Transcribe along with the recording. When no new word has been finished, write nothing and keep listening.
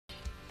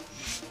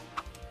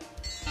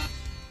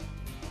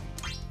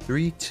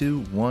3,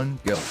 2, 1,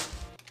 go.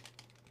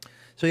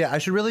 So yeah, I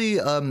should really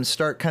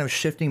start kind of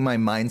shifting my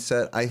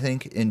mindset, I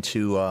think,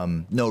 into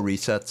no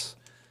resets.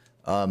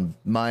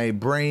 My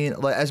brain,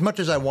 like, as much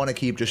as I want to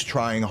keep just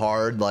trying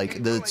hard,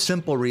 like, the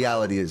simple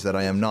reality is that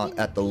I am not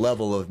at the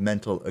level of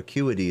mental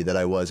acuity that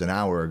I was an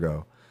hour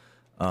ago.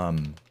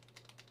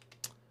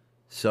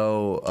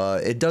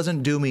 So it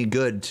doesn't do me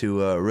good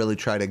to really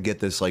try to get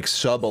this, like,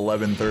 sub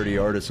 11:30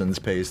 Artisans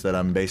pace that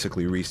I'm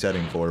basically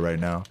resetting for right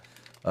now.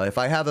 If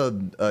I have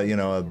you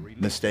know, a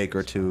mistake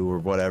or two or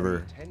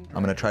whatever,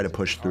 I'm gonna try to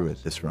push through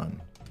it this run.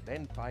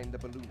 Then find the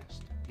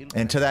balloonist.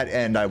 And to that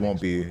end, I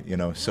won't be, you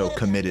know, so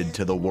committed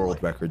to the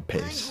world record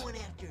pace.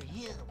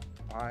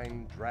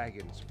 Find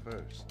dragons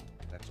first.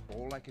 That's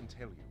all I can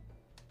tell you.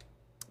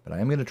 But I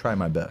am gonna try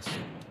my best.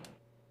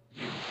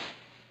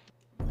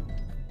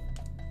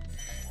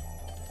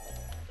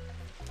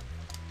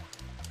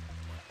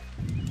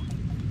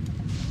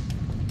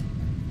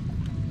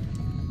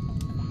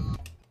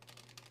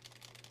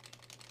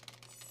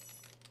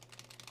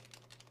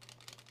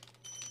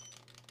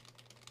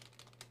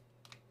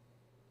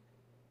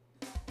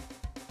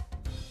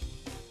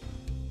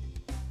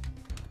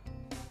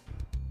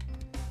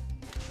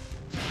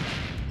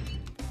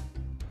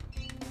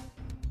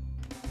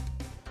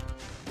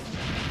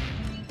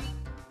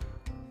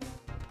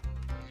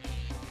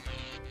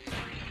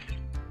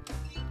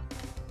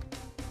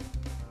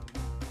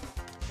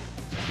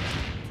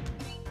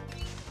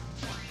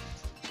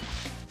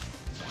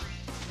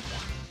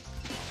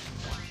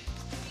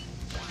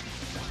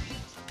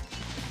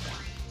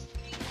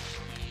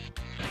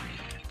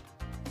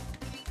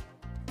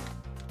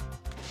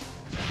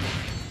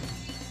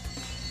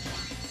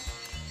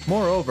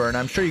 Moreover, and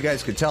I'm sure you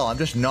guys could tell, I'm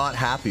just not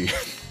happy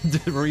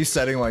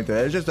resetting like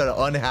that. It's just an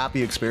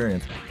unhappy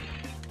experience.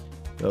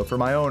 So for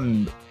my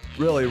own,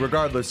 really,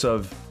 regardless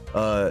of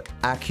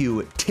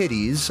Acu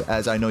titties,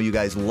 as I know you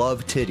guys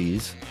love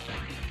titties,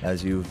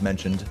 as you've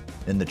mentioned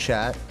in the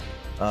chat,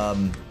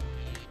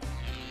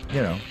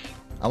 you know,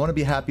 I want to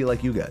be happy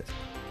like you guys.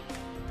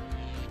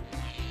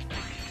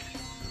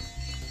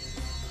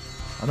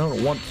 I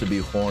don't want to be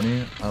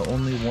horny, I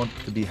only want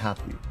to be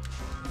happy.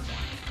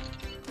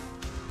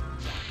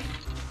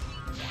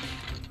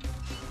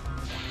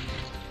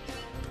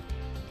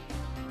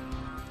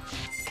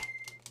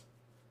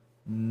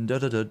 Da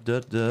da da da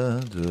da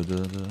da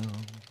da da.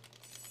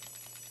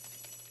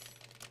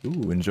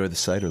 Ooh, enjoy the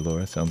cider,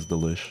 Laura. Sounds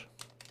delish.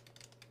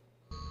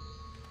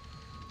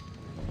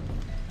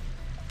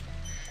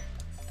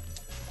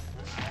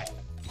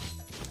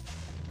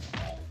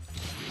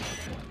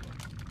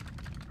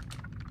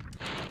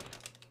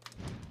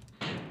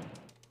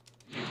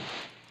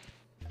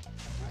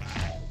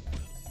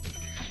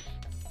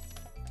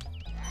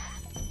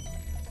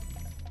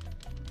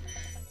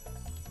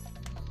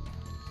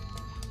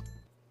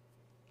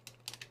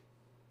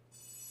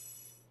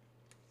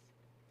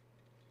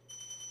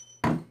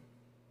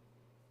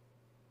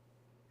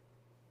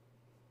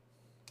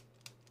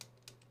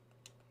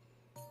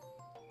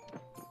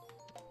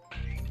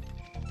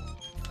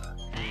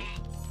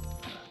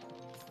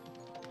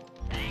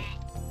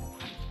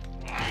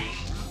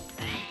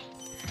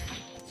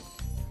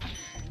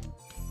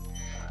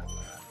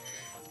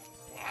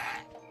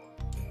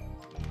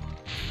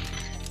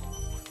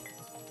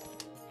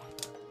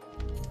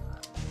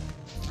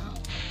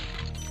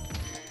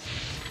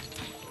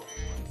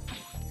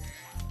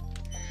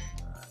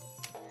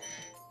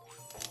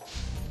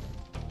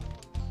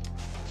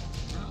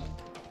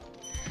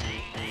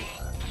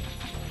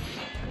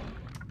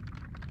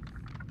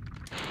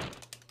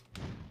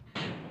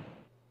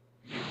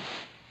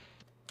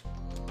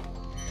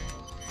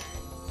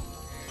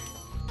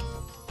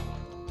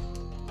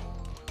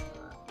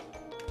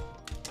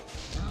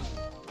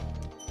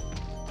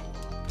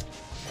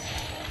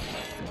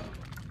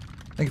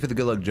 Thank you for the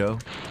good luck, Joe.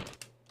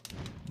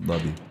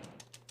 Love you.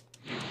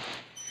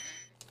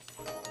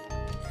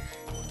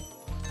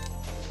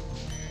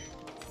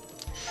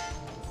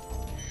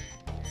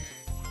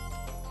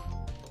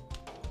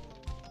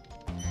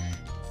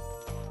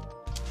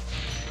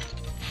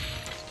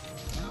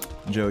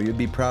 Joe, you'd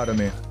be proud of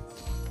me.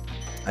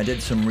 I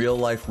did some real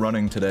life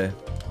running today.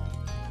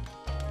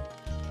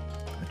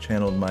 I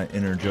channeled my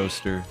inner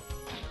Joester.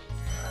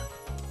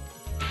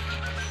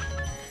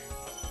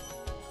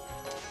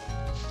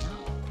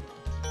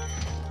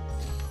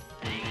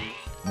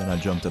 Then I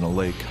jumped in a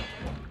lake.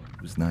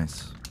 It was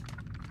nice.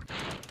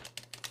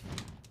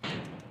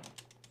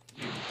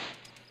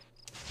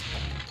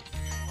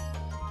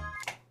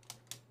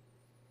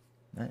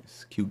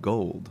 Nice, cute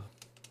gold.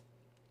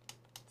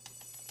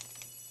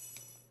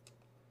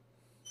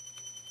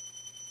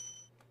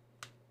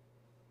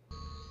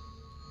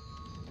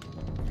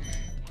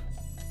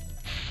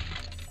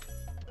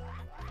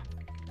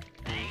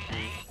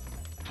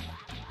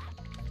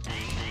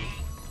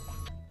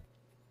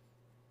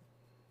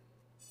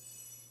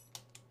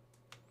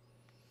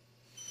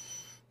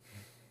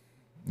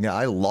 Yeah,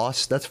 I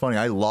lost, that's funny,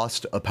 I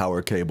lost a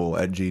power cable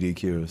at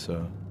GDQ,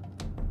 so.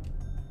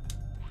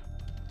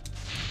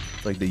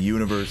 It's like the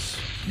universe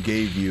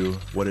gave you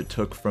what it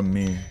took from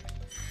me.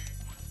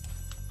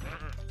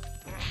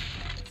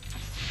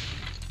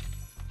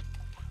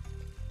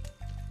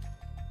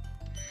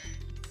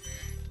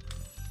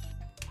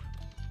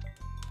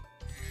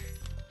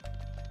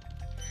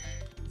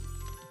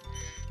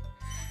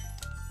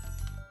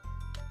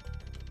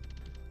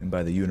 And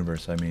by the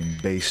universe, I mean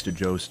base to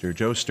Joester.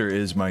 Joester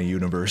is my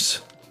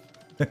universe.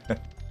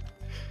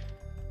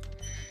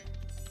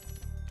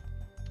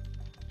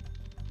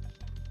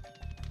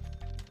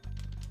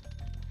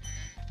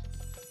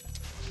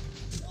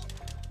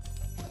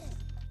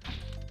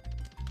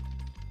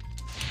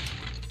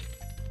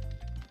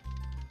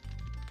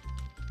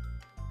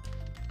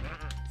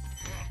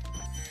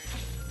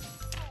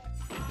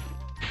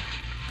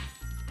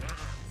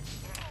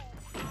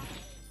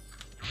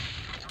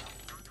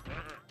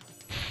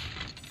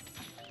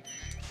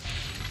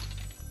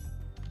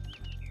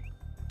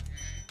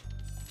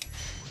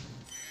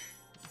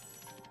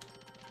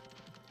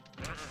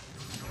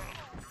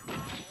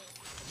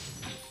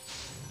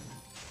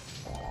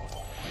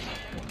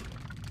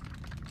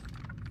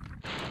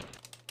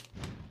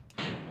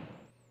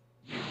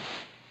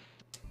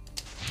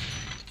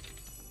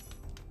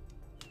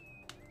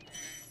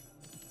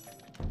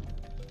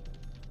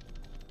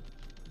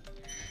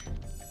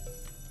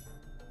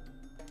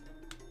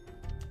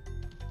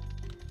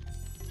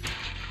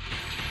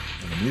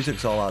 The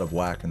music's all out of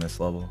whack in this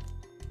level.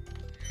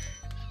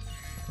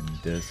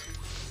 And disc.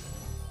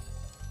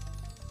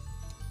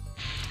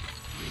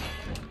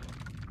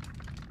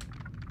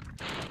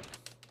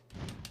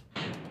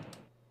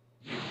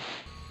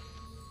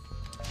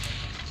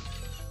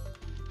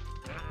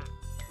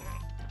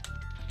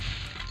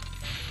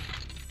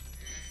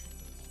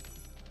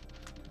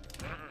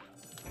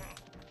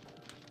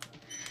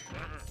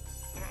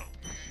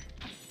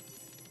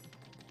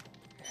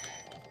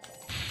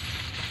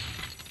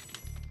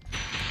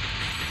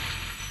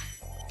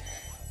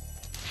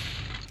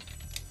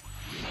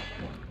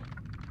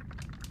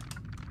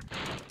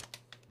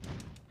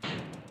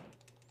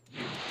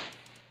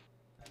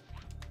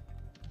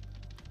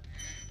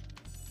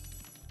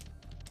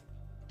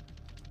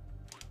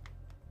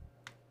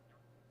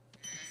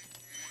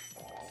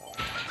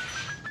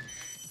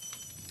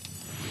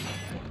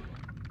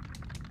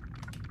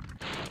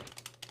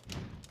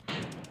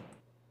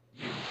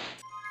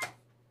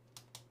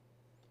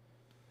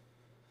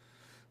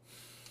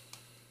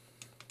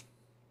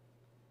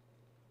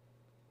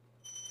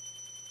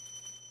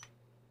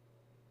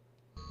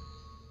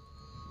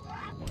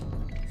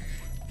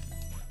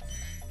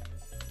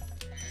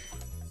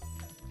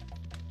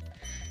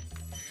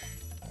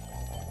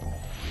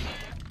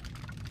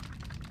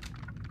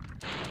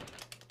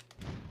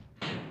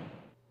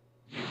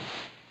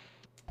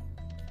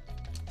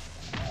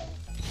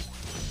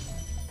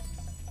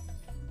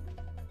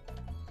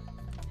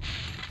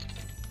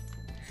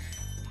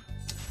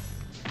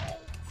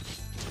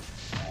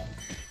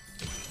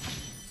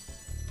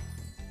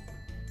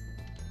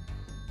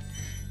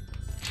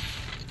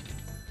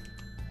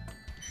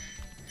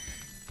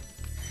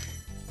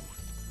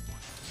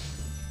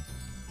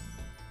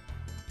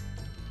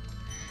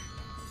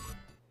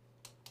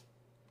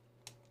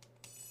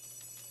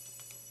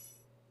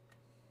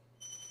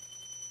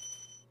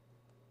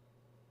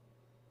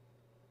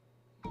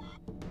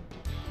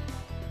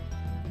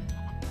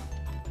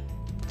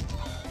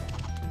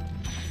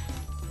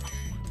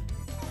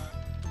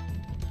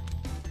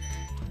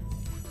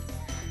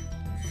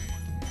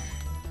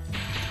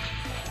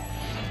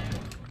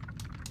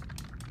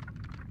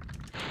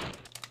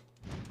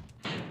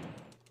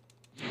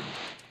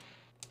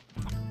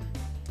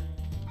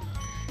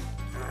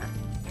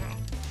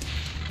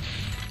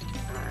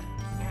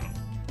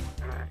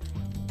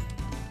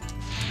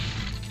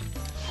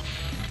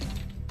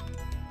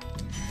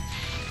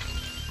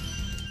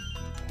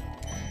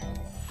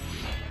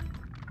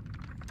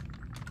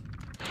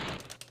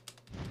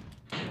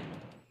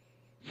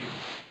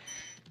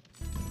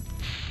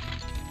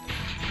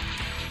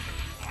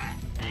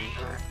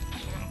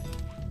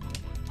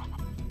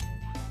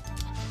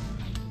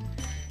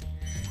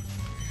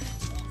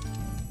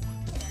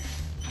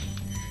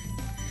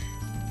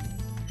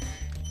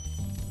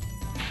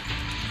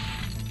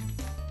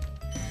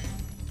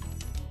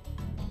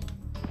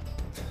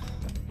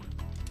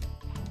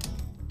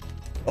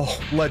 Oh,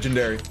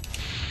 legendary.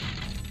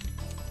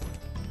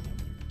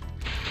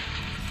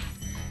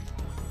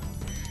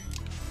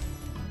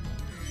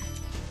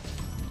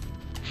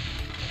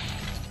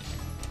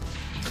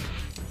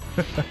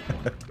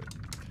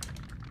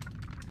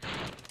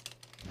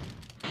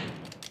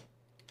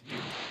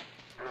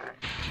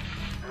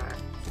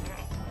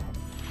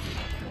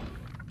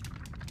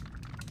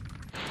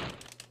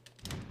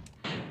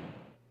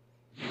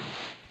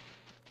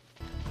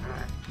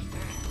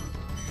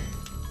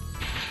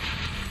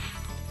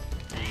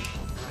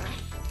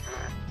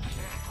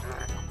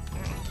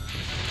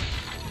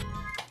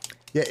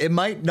 Yeah, it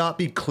might not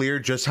be clear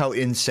just how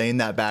insane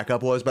that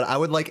backup was, but I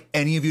would like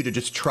any of you to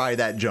just try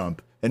that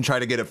jump and try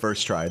to get it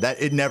first try.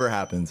 That it never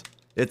happens.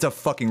 It's a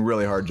fucking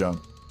really hard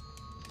jump.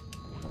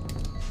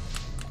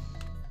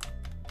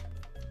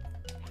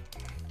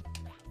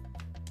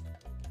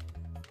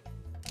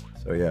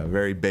 So yeah,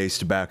 very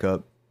based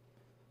backup.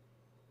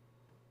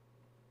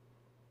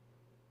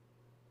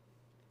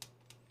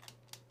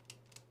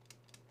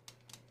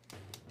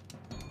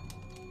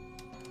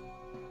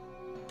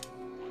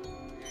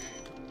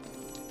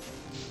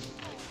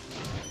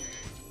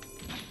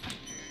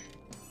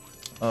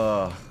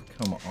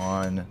 Come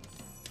on.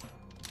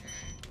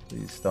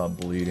 Please stop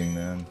bleeding,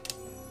 man.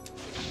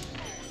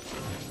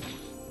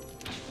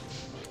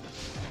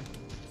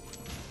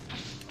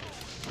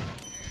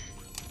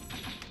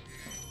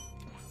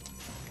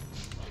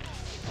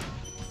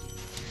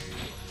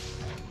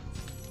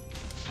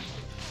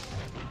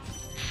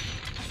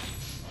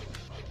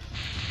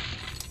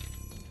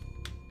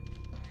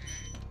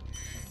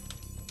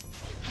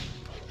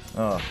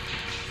 Oh.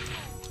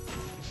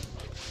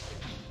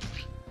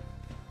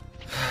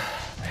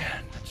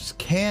 Man, I just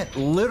can't,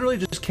 literally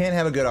just can't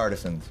have a good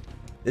artisans.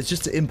 It's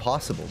just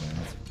impossible,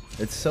 man.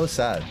 It's so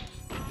sad.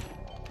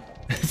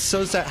 It's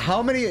so sad.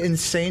 How many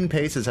insane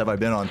paces have I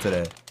been on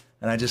today?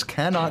 And I just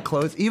cannot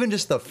close, even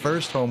just the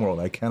first homeworld,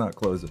 I cannot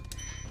close it.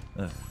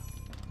 Ugh.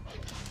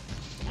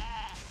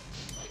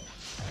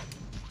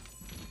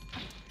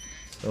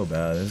 So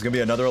bad. There's gonna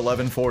be another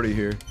 1140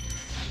 here.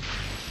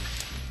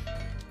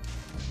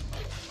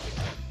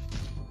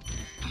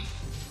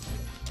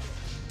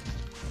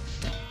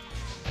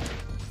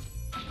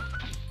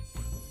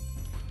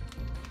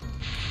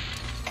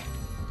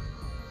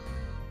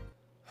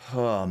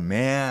 Oh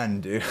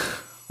man, dude.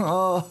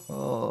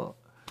 Oh,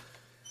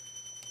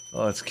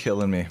 it's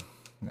killing me.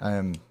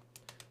 I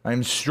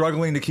am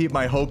struggling to keep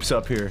my hopes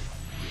up here.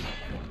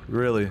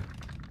 Really.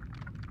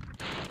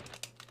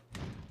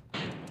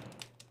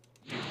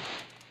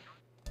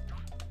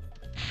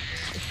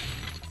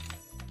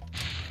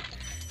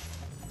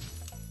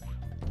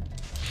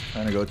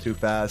 Trying to go too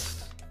fast.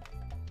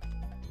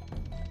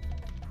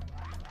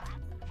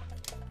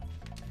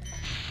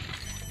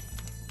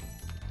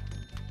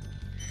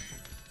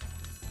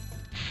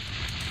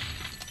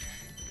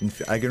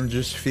 I can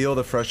just feel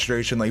the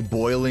frustration like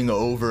boiling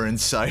over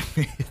inside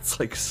me. It's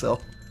like so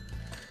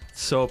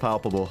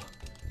palpable.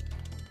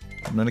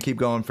 I'm gonna keep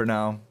going for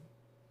now,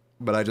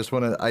 but I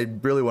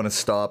really want to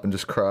stop and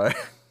just cry.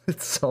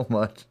 It's so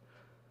much.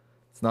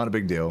 It's not a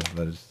big deal,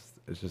 but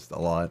it's just a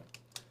lot.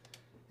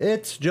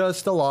 It's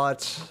just a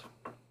lot.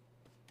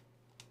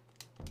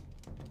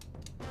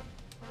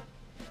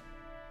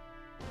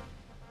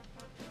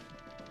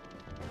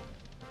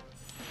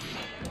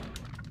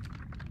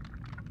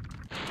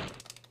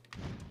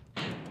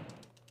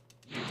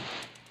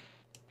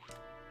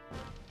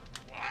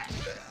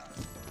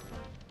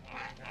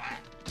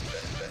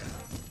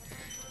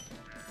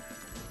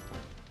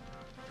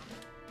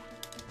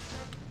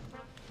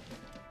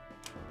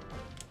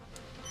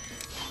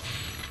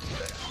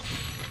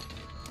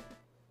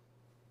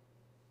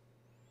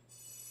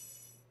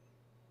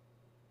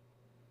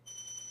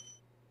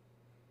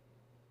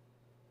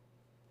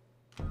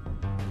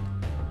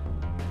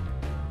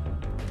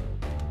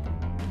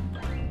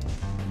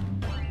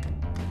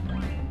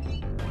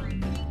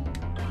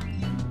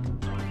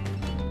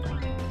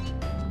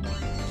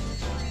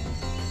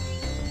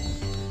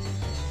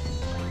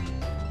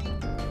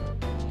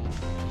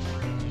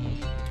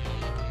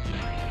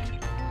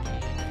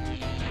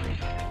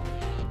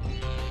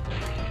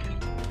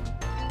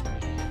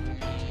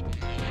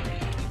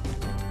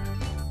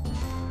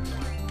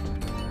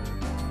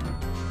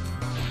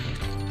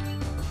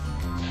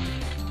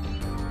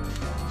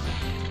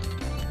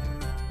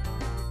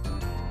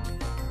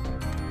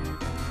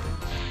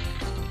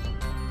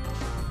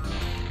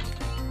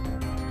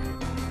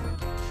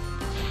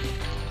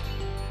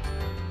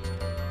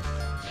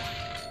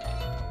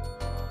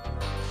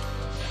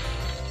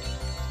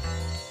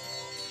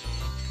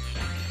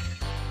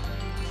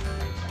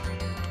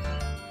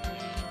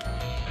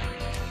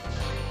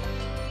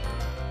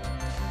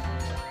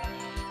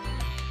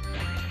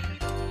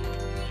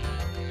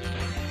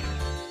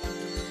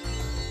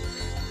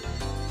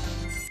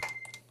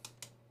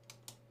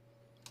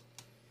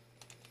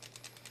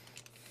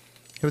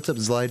 Hey, what's up,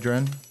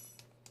 Zlydren?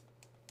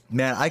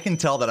 Man, I can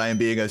tell that I am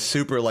being a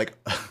super, like...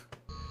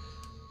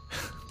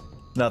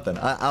 Nothing.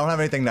 I don't have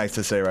anything nice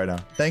to say right now.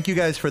 Thank you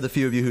guys for the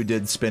few of you who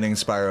did Spinning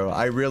Spyro.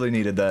 I really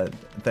needed that.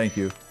 Thank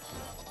you.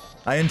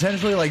 I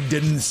intentionally, like,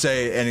 didn't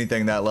say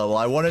anything that level.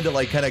 I wanted to,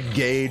 like, kind of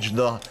gauge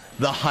the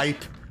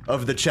hype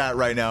of the chat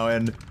right now,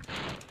 and...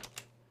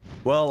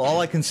 Well, all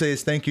I can say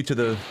is thank you to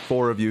the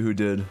 4 of you who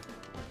did.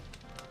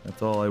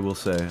 That's all I will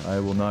say.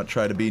 I will not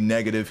try to be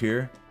negative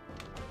here.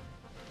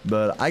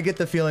 But I get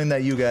the feeling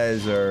that you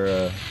guys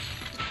are,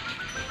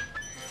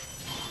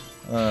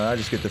 I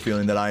just get the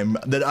feeling that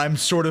I'm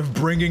sort of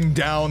bringing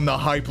down the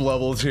hype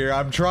levels here.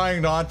 I'm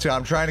trying not to.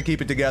 I'm trying to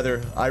keep it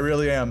together. I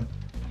really am.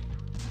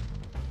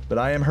 But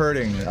I am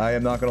hurting. I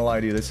am not gonna lie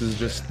to you.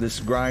 This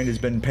grind has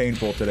been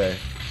painful today.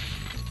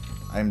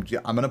 I'm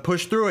gonna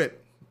push through it.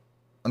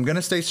 I'm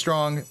gonna stay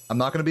strong. I'm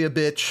not gonna be a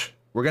bitch.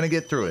 We're gonna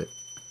get through it.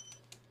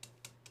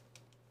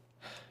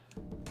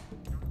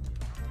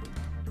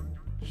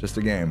 It's just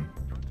a game.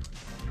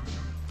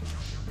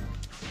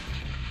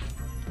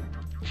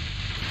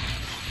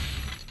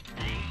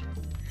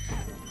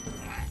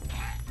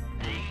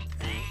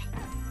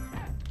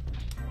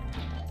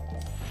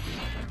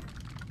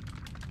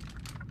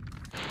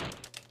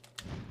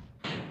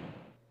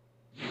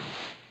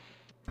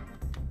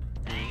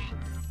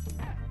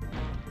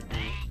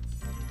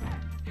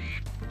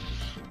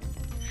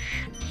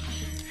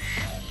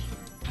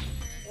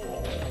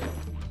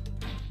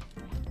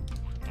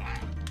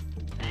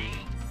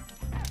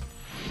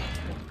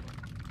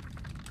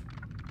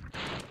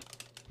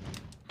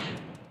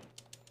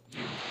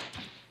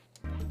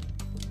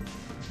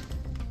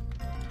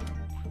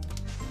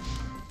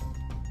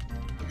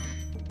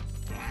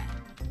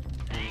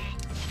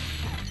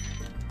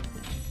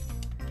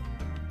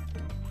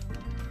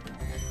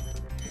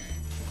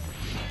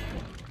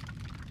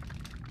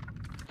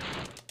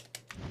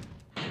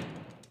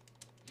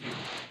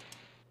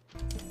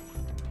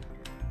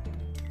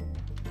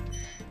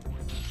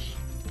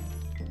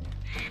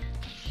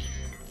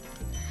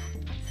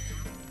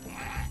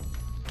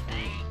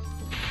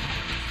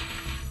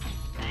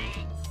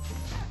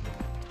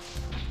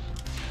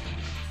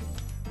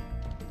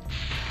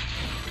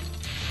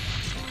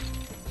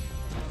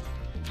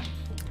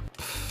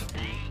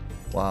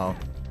 Wow.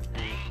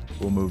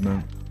 Cool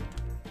movement.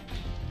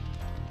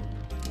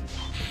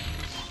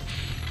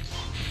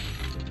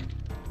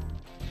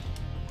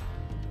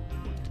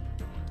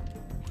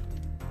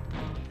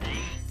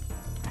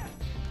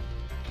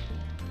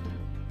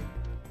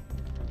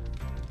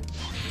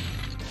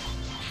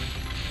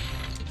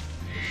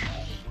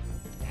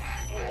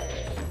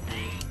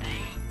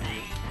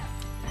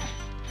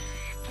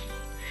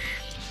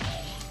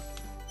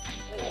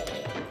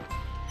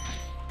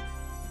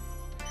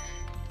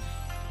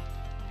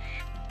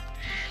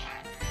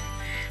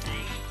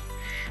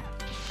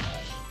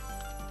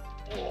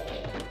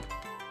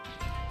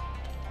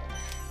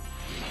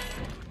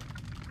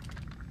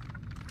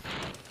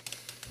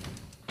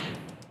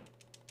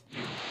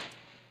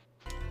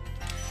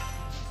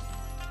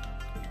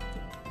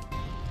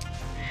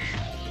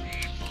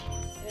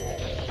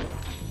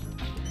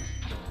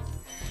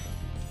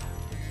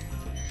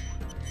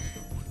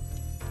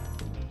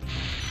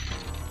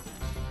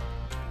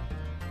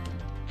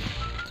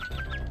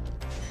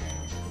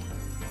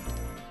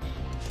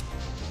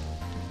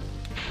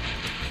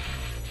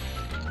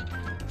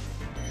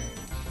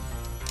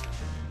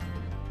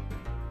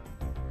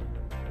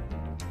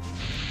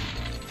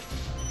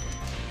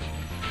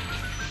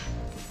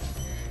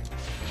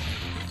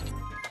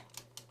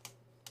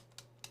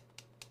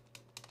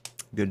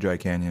 Good Dry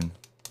Canyon.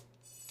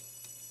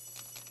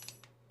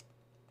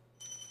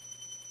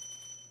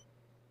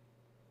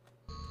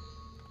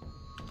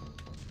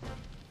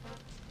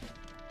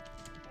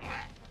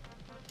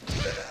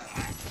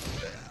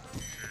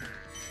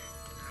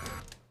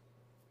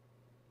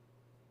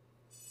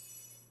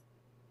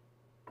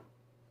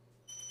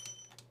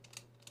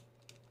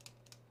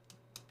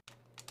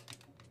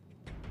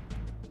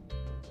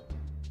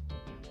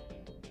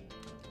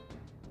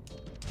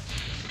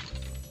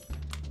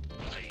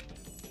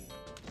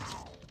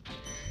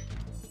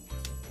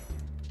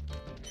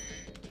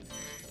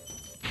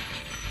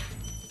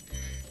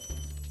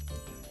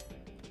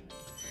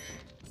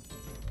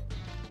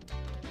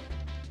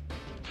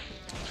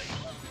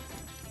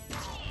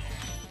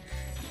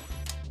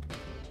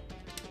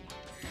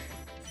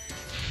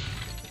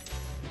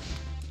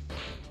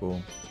 Cool.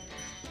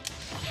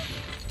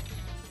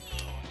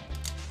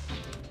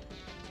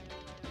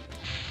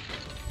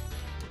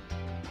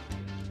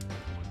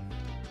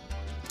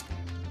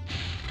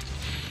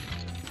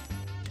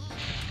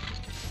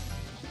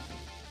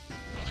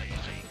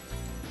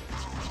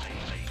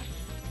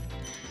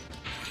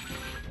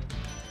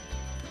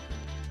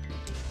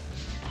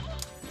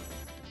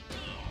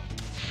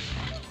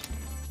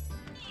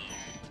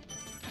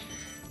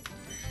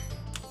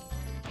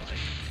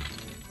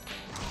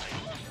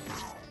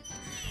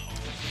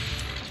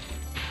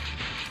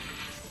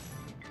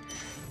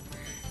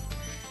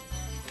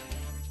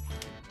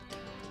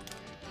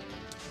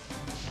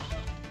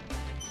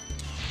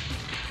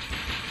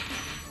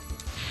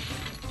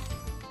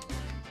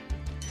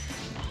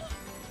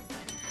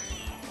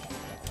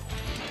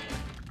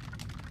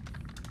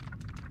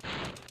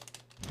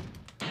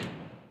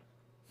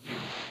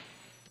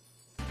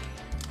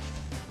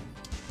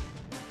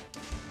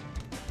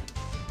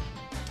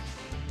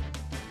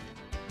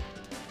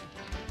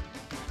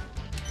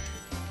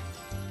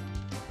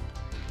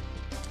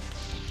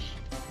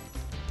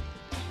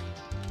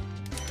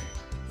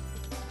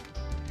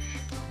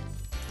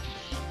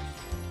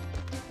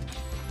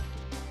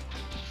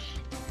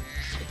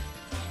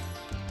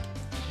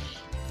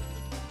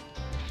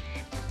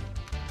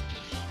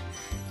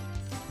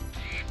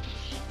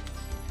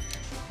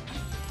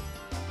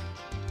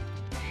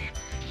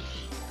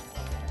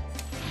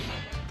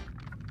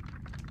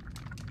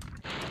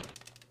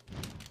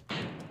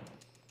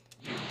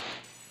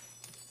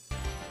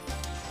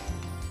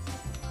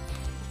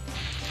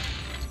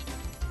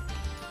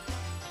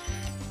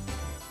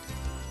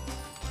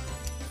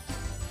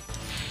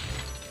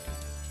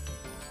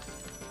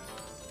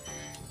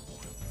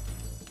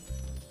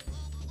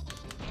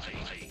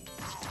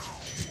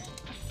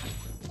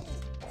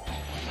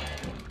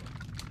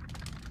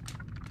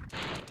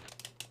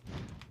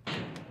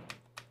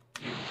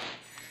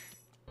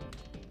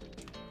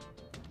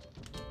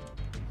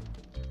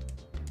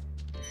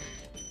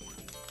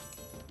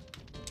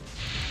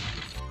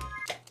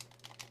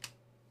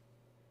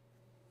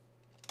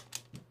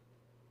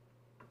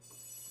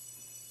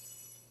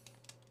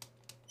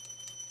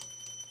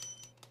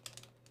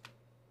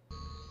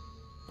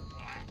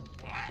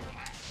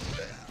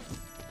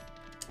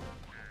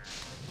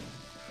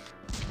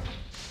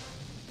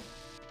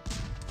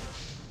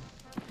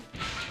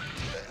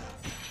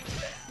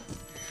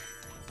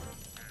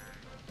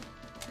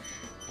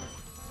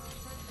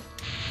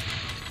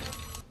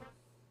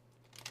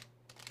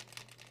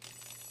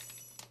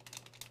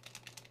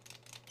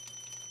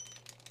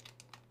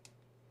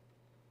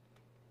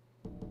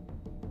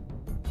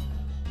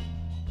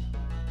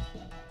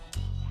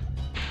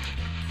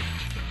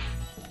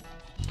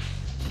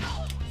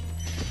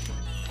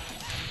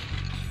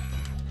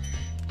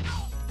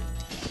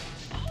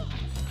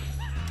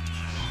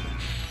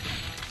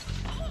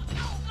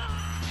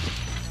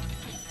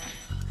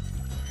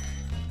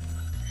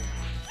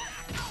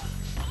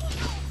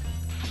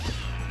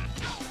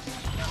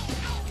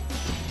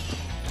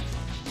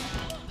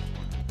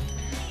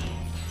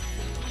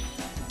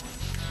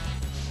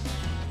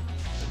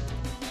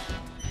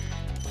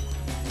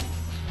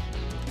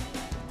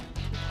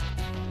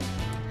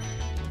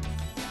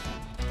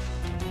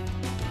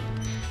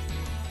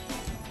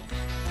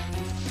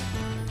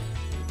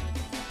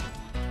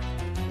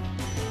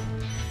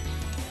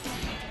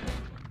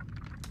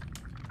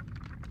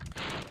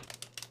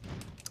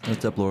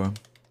 What's up, Laura?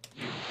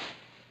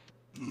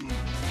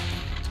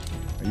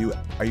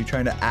 Are you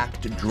trying to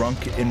act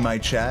drunk in my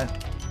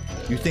chat?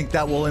 You think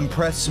that will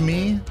impress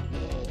me?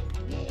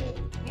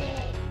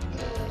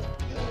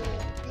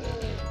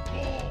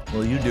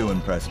 Well, you do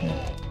impress me.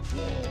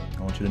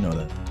 I want you to know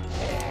that.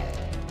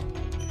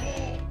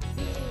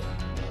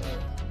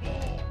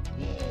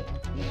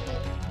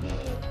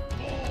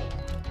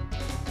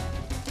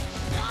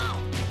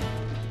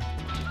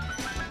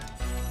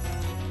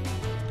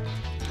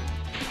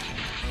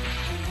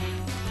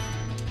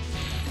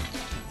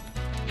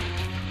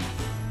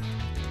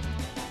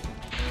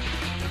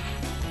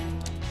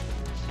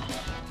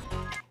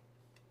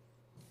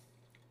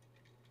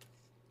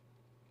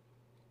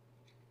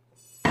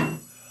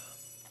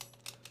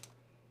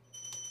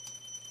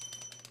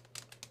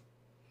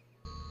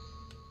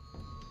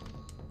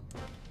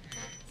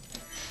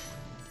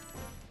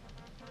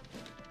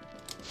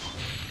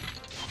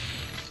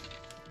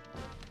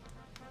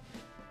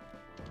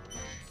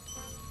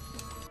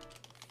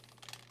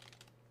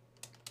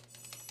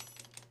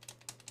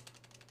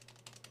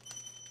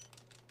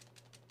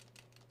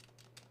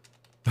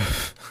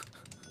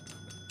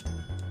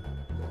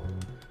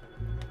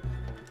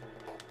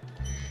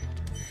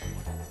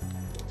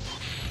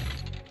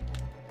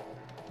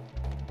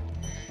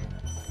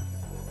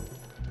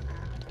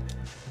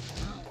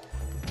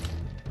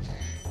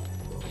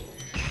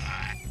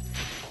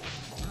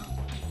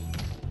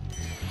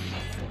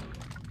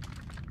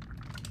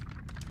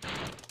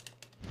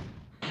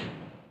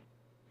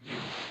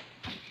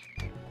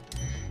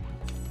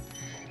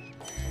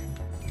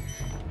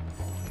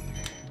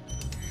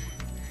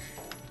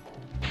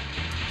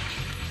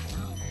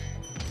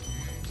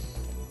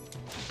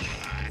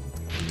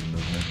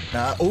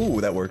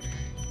 Oh, that worked.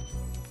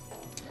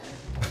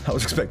 I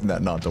was expecting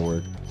that not to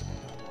work.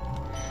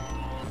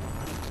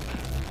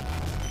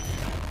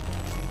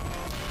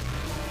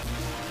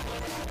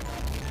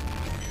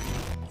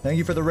 Thank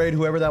you for the raid,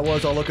 whoever that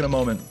was. I'll look in a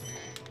moment.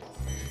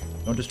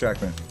 Don't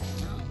distract me.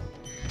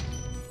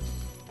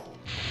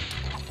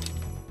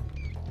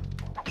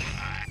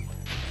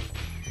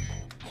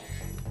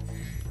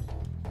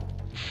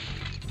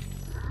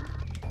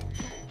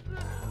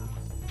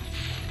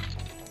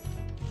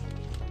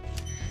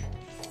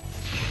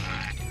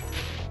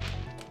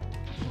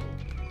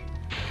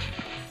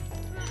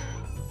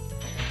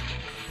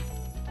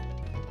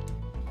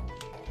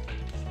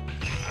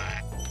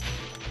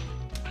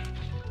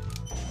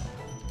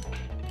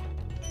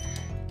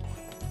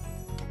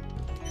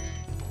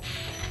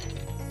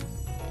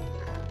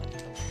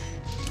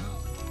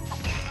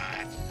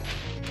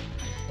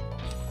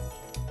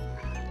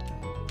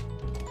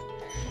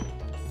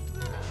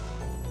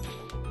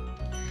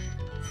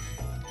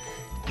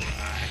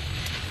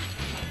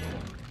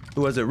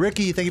 Who was it?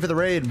 Ricky, thank you for the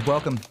raid.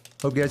 Welcome.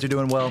 Hope you guys are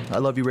doing well. I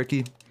love you,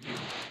 Ricky.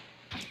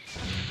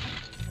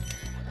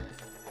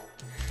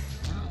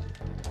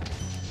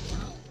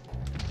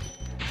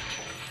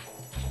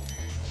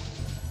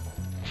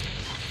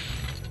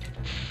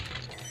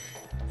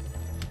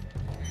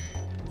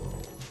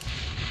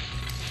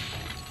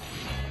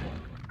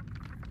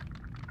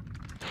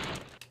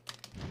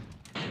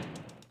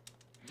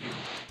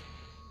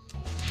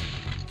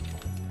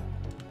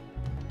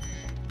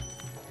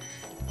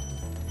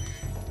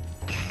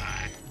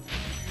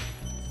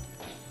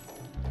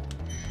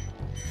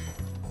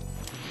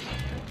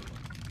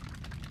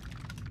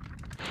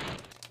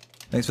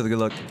 Thanks for the good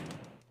luck.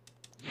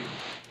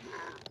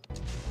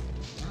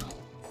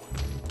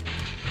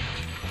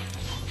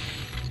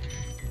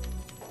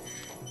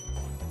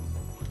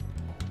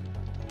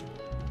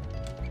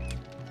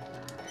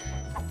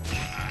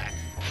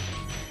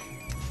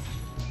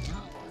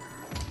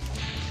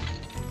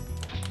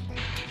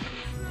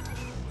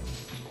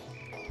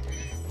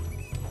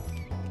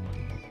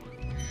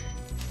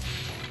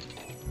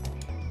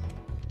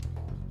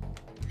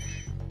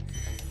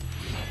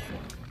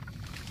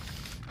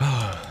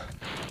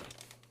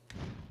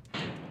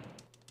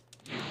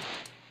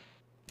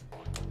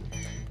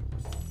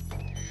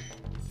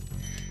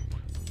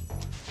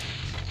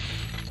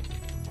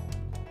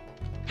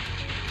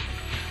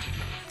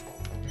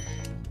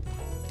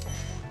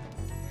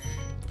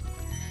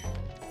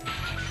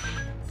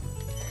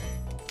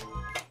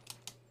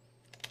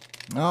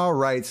 All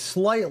right,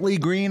 slightly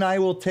green, I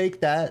will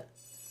take that.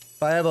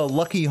 If I have a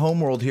lucky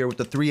homeworld here with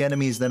the 3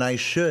 enemies, then I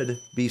should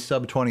be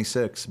sub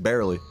 26,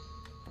 barely.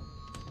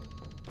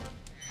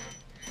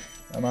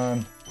 Come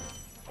on.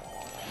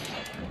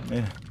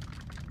 Yeah.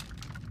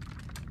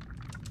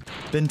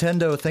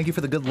 Nintendo, thank you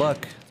for the good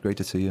luck. It's great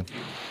to see you.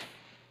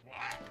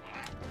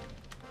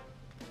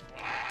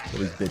 All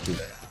these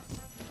bitches.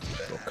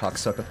 Little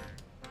cocksucker.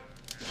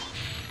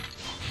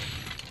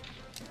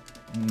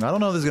 I don't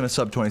know if this is gonna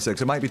sub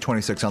 26. It might be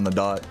 26 on the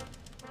dot.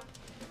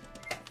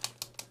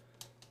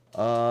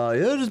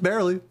 Yeah, just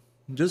barely.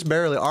 Just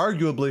barely.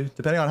 Arguably,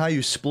 depending on how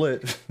you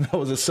split, that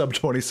was a sub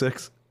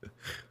 26.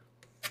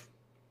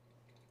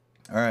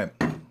 Alright.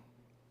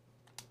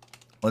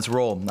 Let's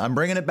roll. I'm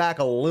bringing it back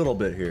a little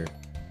bit here.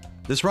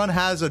 This run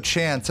has a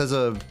chance, has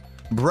a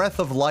breath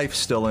of life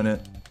still in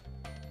it.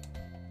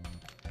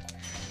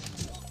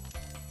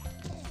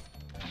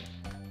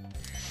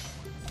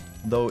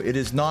 though it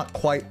is not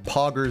quite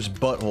Pogger's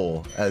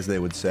butthole, as they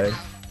would say.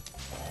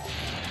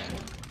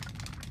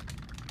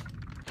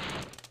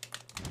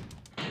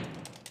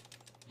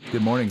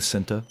 Good morning,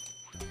 Cinta.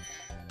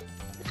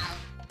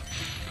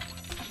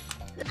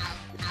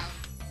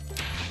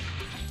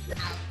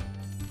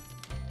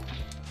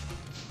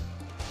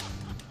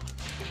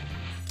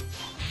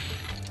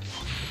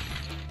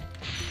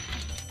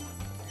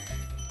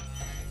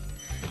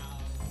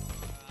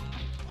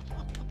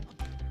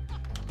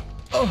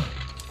 Oh.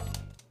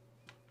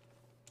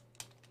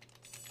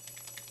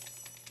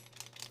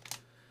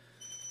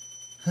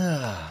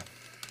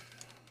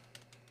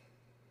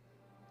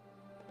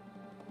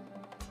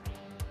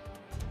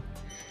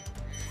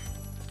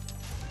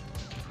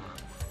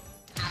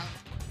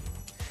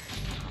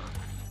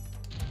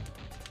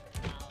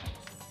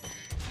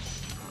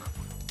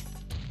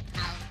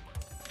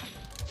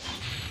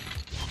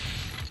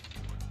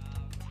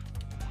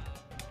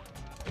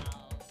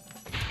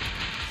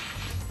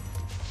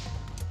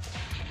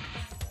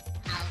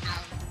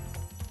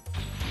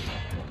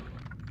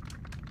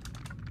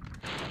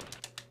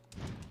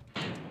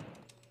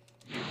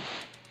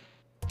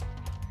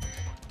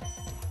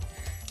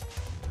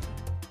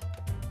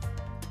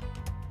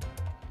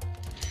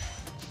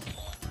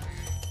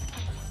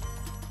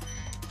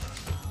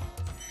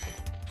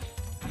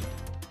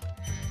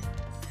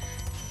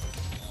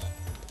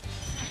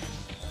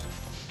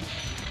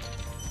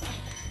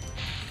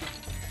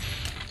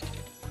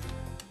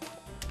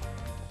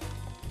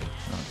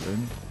 Good.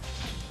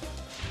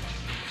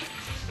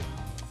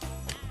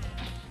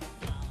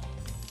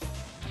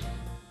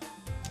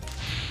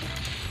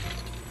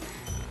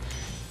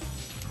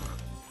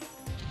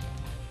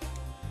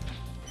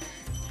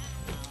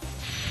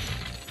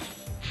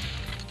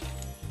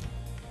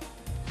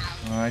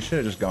 I should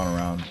have just gone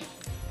around.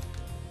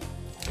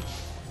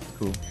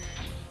 Cool.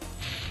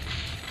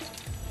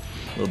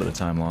 A little bit of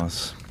time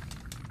loss.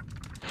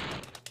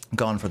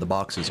 Gone for the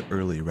boxes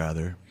early,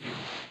 rather.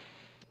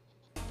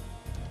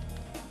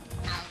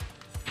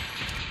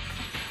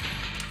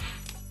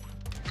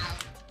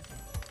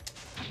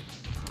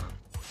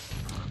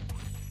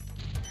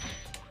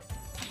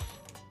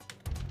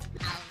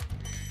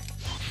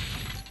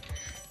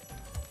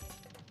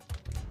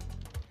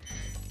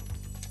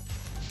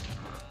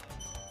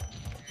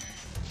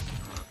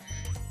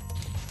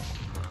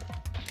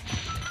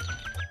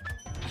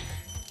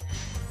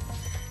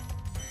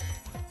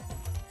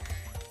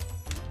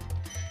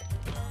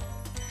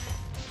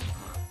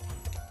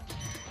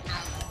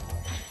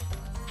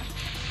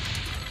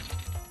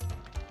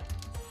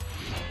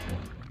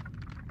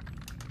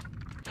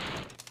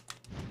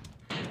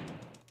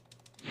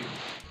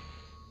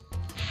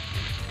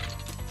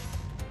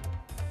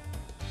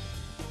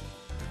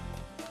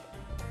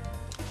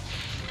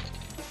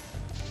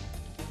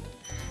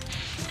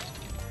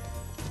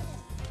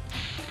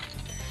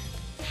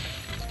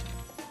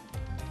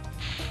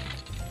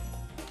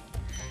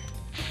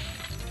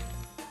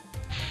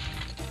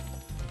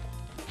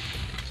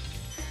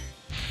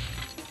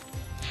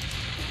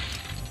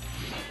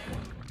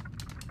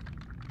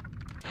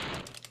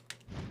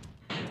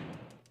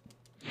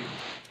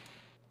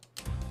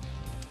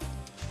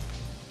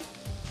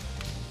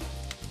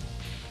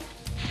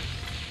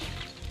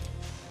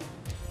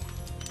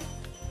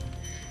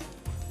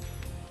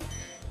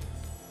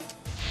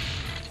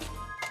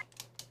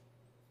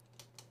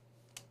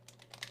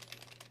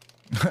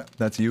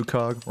 That's you,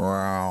 Cog?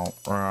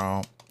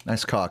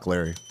 Nice cock,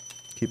 Larry.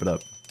 Keep it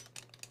up.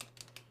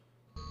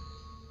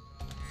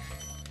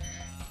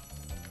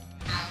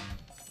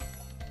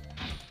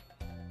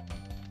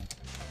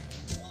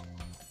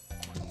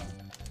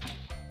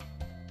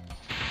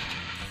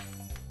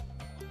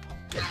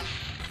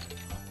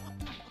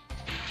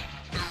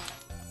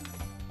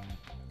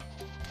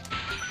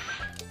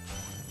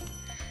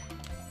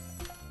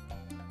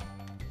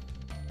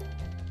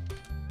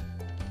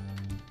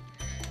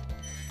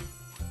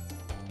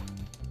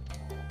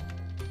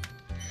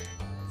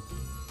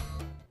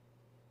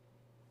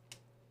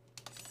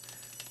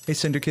 Hey,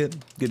 Syndicate.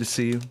 Good to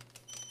see you.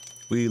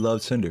 We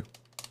love Cinder.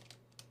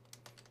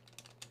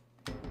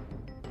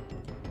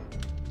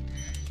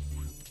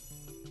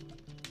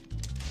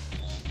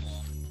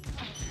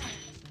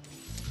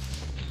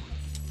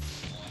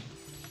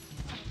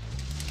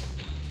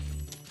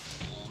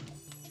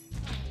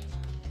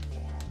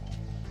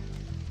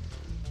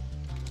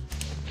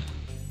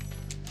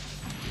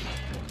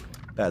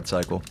 Bad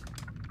cycle.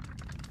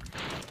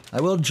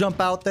 I will jump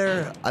out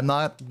there. I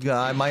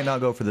might not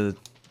go for the...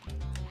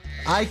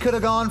 I could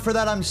have gone for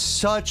that. I'm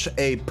such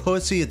a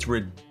pussy. It's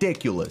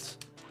ridiculous.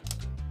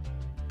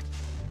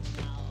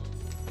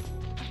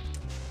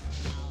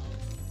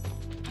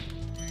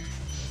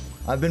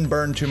 I've been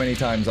burned too many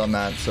times on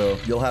that, so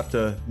you'll have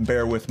to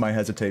bear with my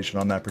hesitation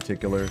on that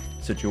particular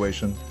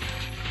situation.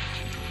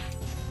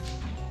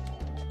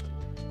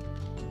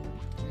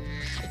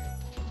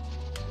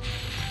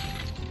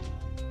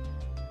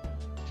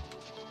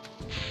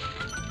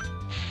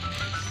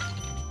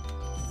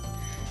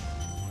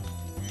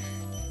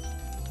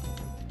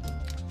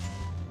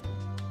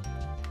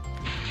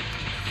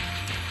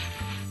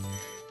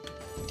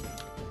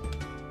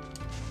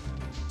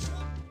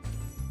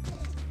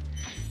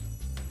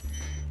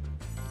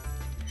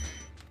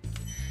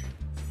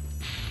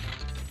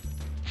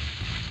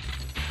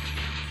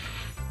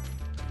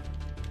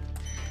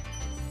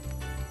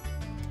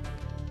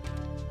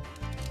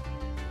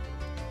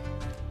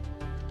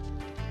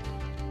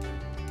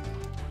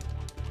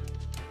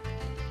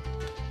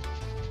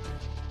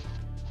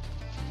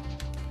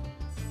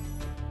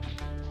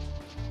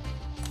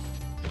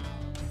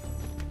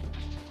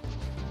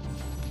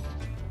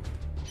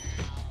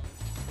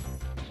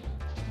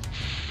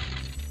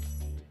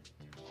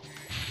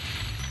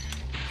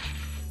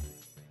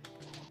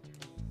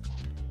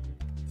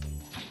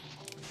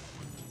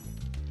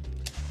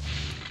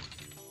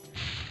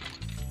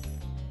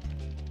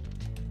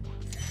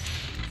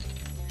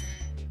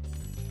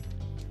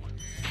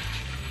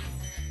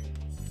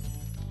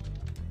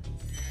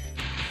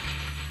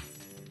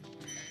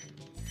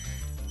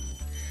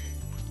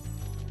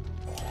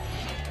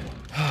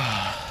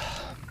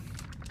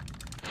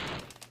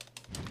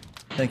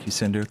 Thank you,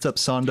 Cinder. What's up,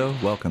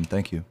 Sondo? Welcome.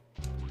 Thank you.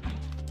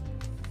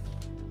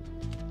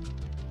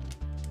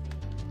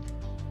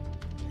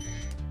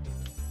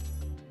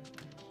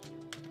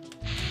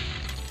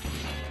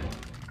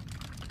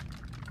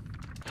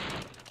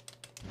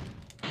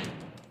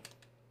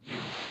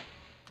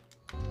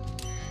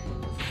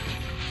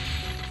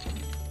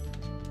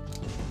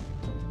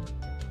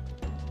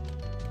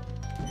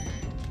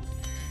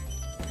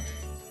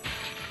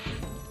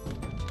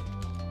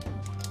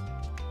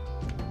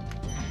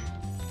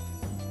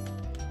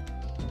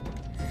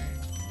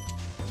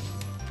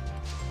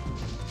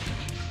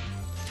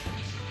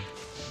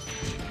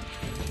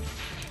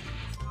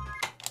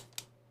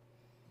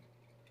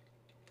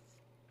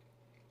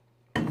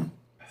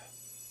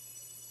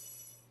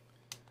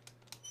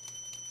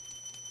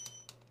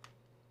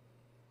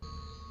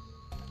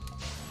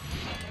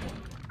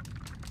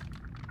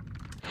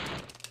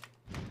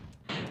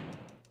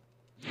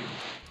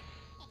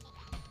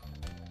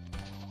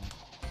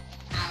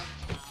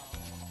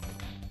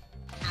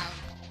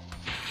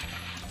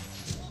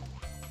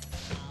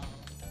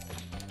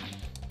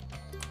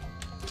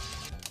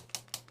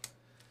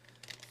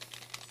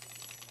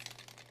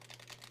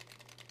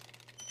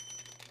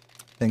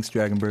 Thanks,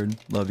 Dragonbird.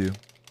 Love you.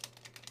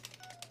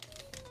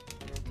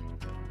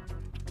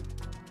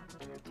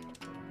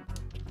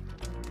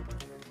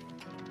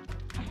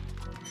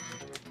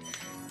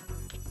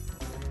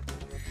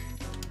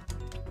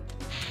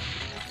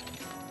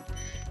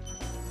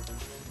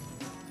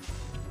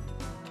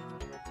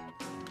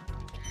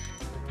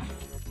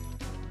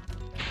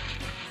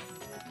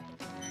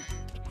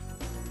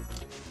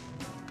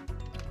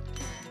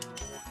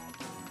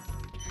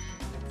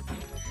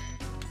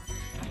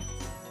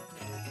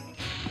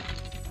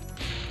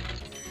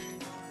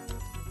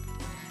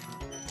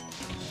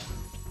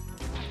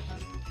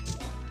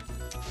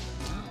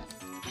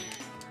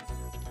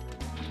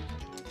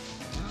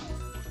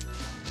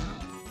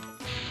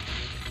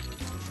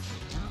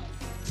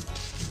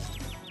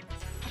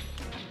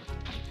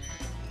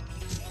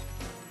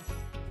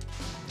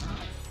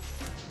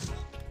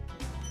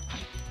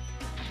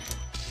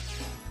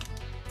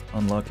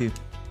 Unlucky.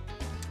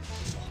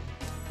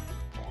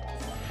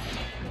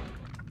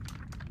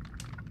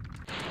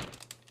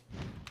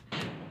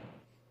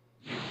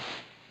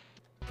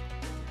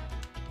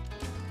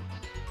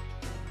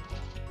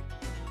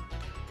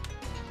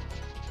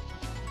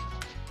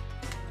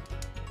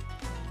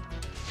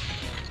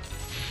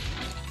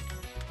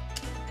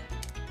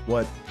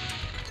 What?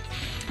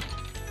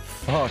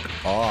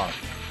 Fuck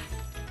off.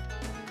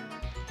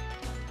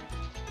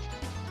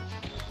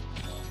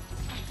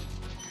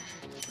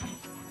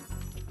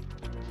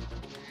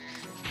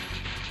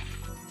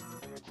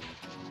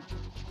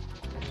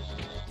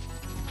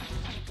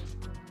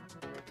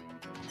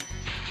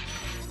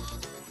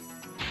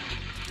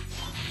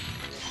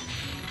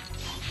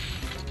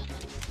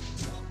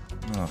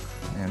 Oh,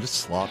 man, just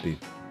sloppy.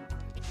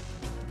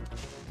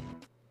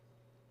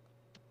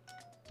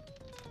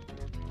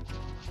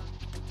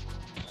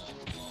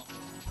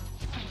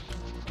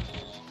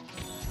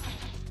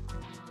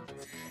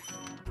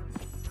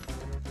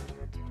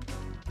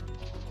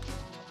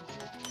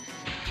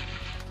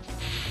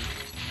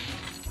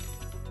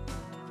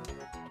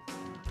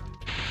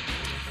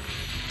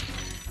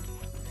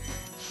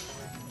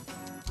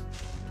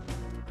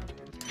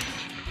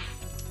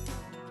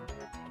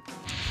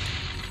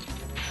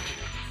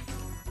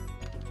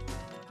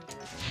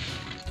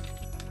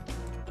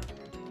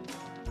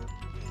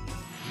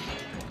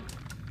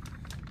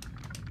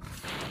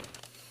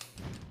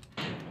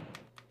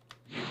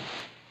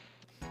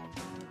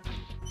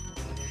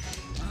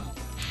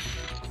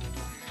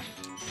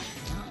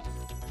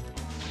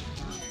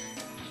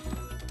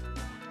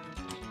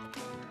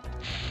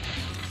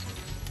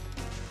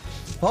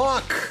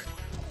 Fuck!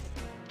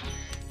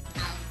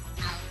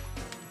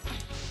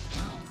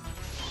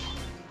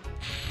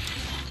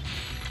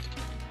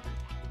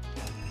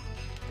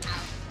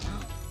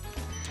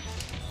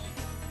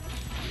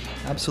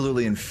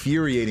 Absolutely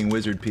infuriating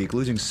Wizard Peak,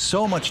 losing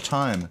so much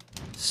time.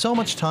 So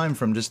much time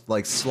from just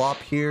like slop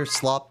here,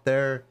 slop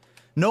there.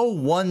 No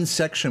one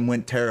section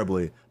went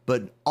terribly,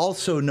 but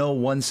also no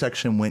one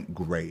section went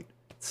great.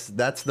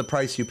 That's the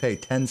price you pay,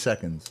 10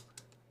 seconds.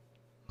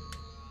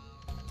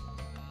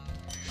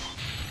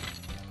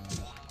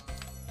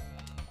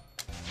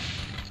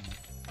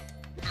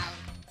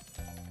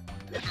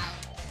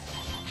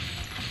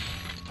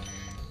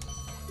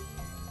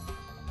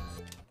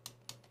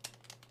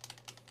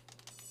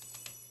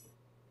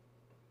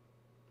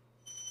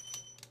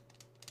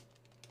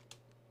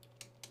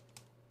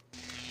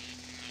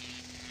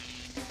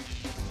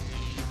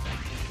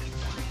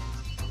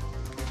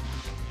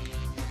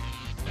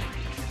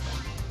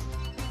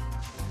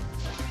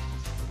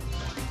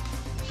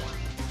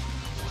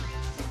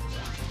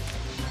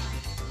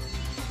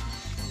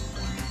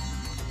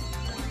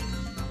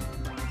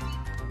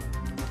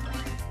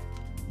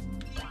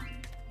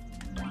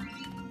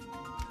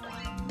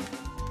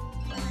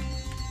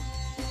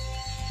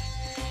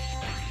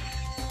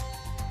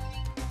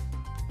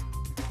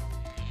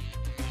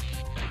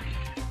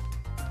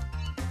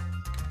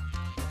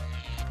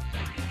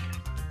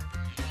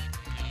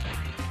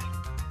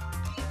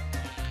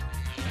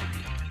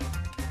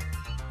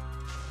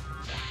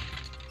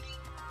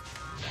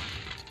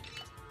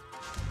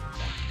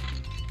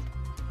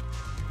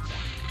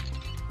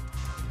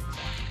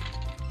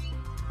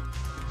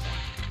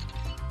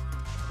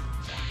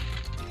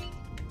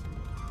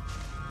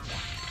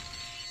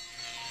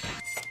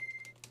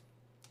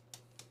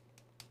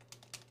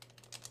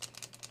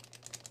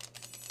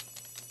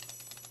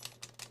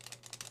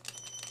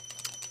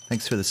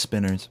 Thanks for the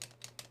spinners.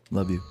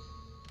 Love you.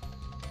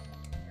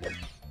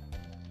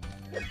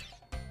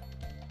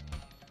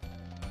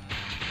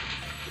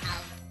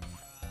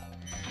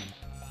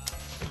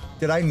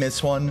 Did I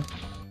miss one?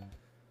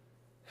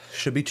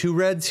 Should be 2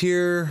 reds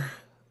here.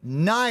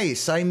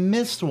 Nice, I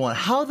missed one.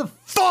 How the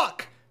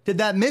fuck did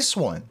that miss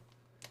one?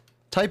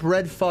 Type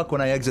red fuck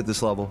when I exit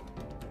this level.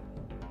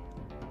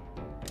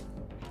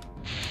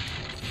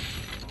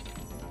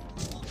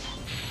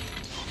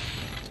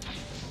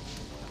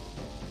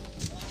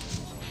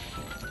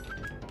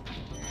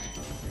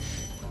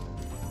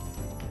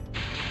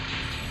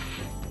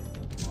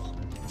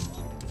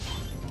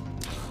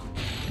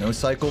 No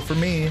cycle for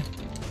me.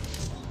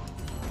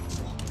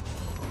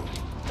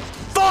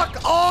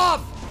 Fuck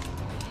off!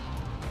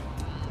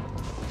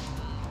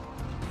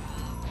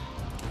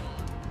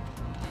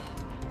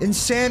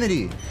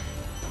 Insanity.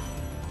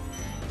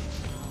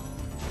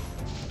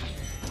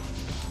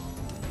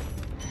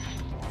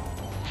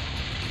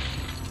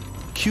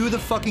 Cue the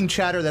fucking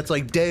chatter that's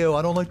like, Deo,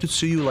 I don't like to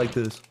see you like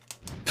this.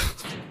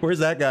 Where's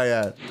that guy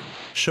at?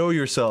 Show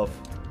yourself.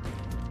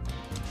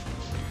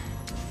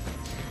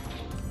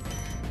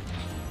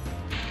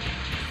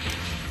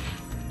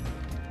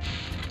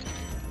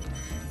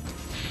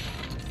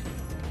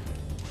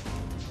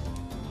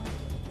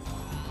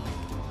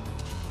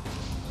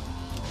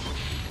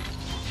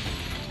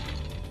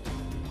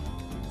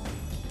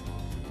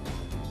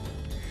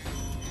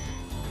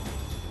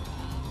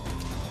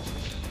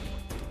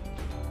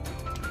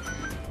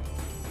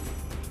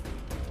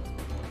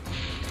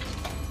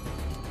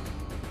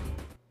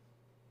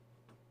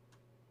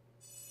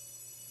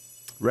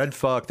 Red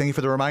fuck, thank you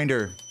for the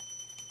reminder.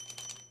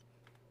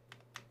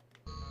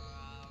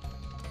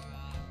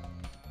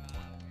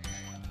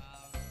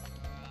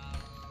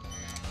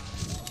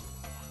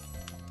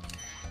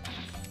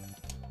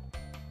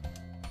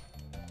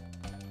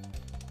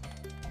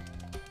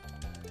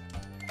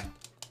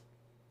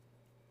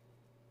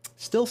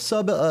 Still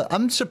sub,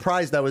 I'm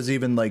surprised that was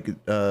even like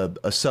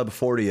a sub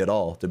 40 at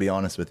all, to be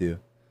honest with you.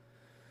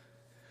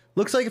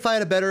 Looks like if I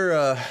had a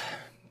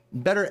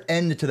better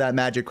end to that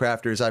Magic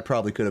Crafters, I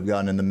probably could have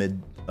gotten in the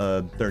mid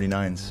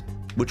 39s,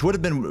 which would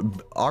have been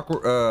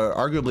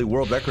arguably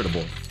world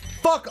recordable.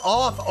 Fuck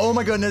off! Oh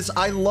my goodness,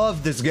 I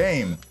love this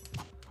game.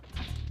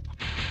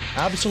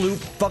 Absolute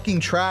fucking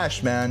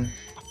trash, man.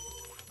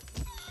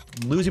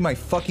 I'm losing my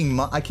fucking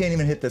mind. I can't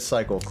even hit this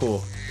cycle.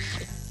 Cool.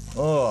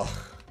 Ugh.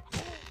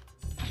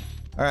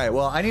 Alright,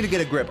 well, I need to get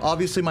a grip.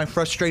 Obviously, my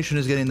frustration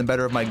is getting the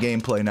better of my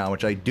gameplay now,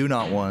 which I do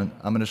not want.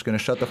 I'm just gonna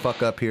shut the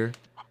fuck up here.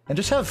 And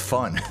just have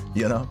fun,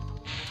 you know?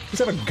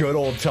 Just have a good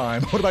old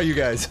time. What about you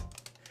guys?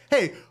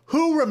 Hey,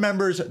 who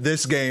remembers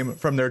this game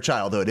from their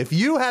childhood? If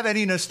you have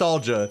any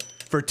nostalgia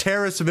for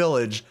Terrace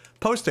Village,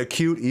 post a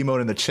cute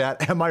emote in the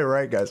chat. Am I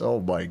right, guys?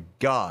 Oh my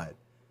god.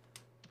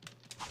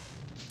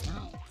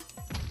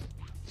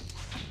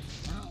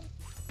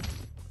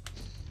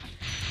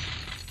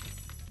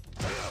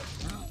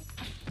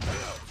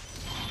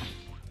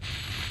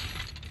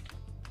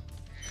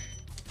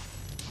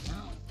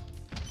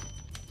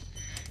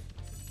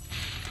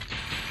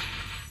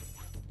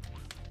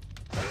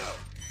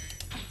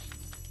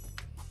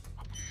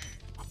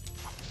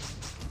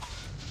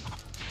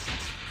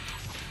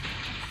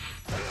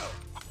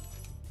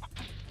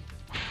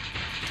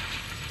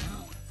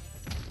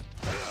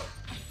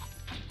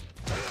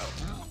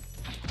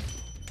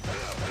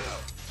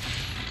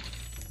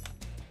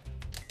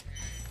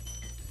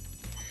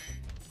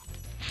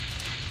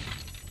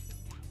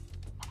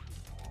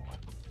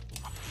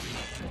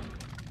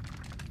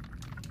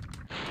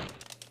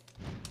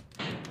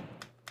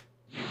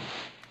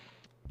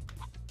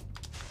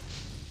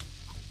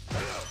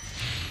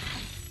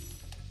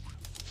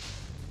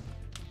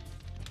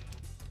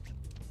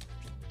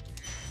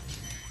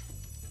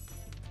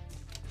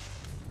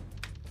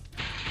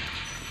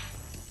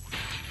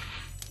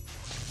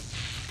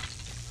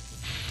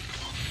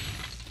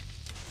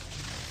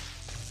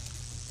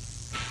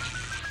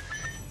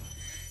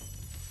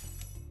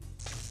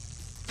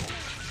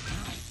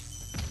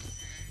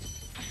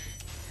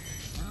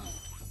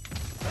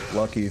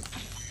 Lucky.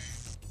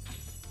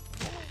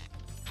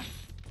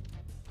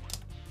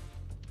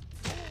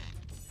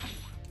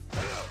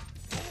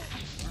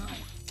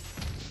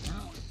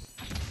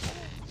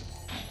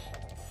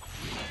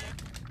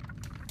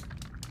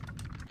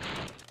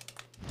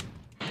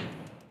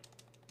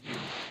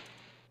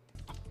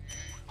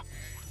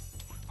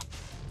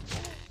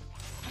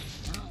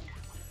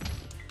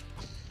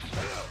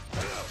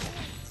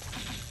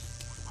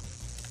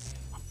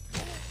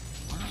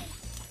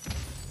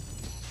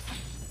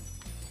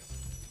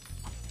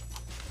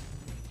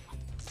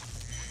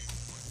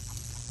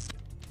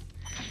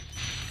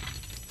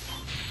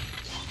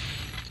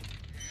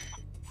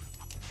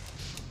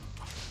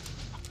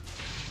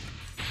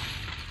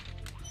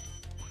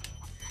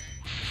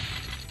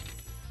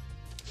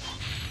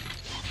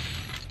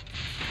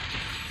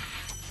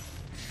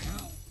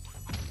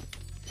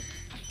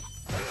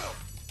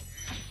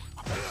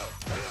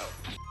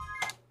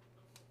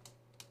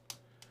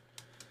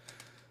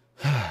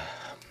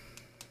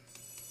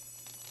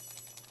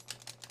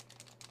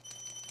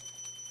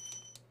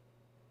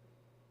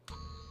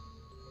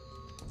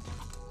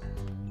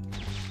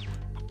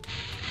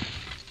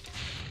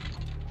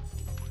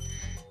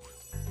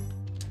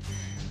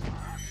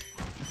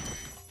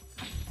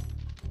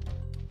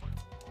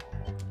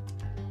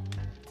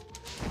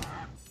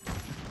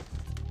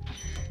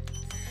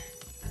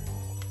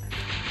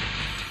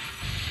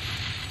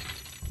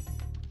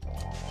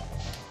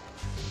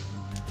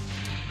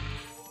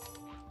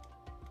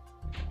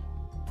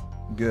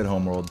 Good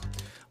homeworld.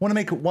 Want to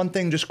make one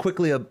thing just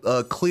quickly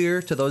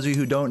clear to those of you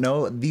who don't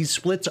know. These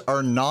splits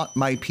are not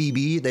my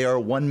PB. They are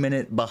 1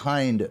 minute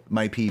behind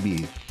my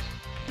PB.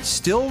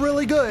 Still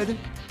really good.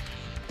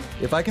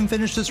 If I can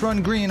finish this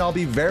run green, I'll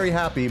be very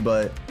happy,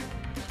 but...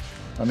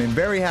 I mean,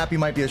 very happy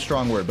might be a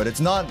strong word, but it's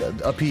not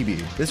a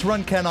PB. This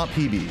run cannot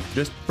PB,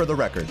 just for the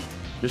record.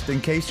 Just in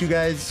case you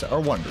guys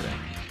are wondering.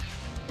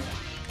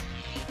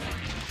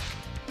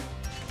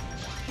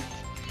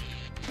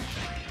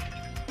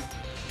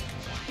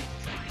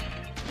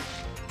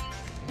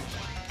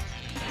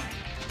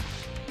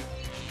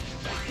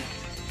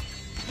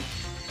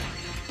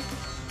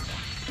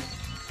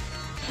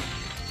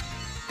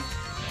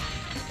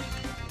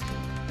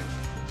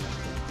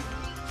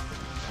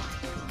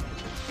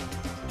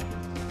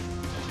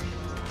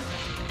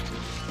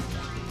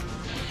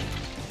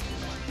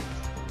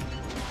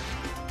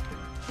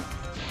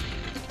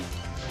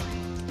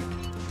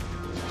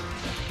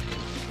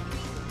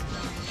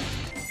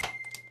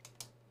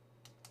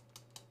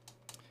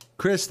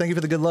 Chris, thank you for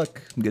the good luck.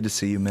 Good to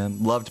see you,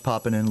 man. Loved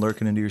popping in,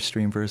 lurking into your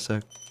stream for a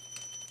sec.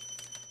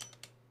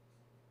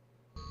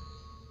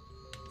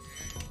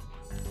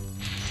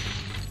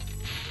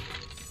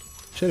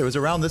 Shit, it was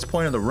around this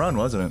point of the run,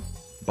 wasn't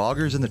it?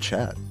 Boggers in the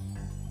chat.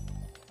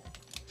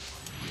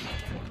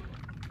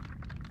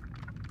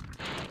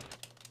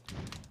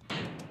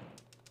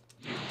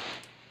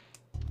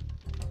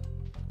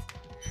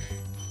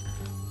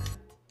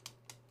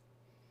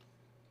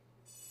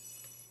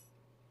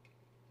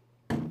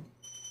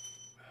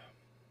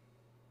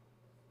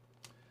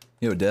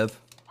 Yo, Dev.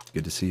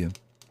 Good to see you.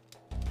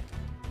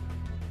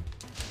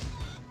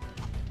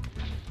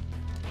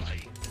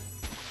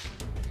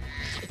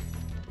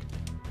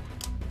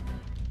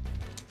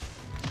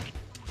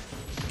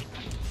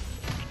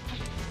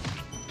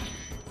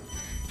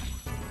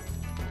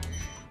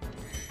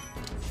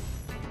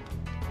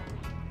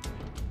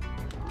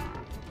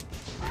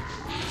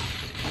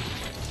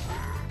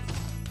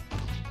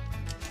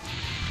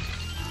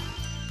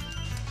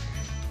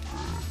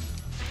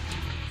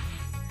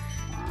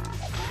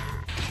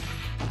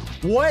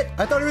 What?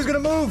 I thought he was gonna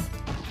move!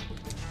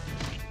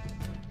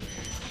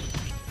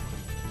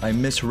 I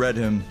misread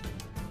him.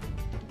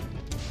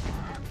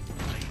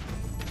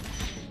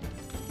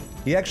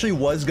 He actually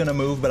was gonna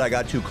move, but I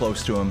got too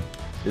close to him,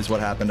 is what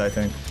happened, I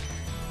think.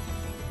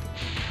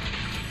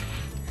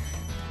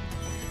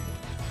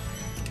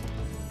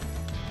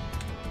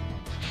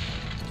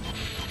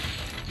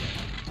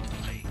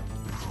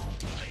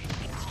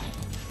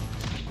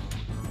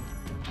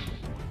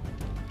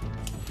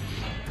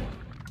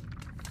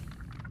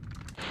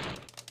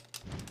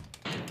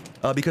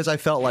 Because I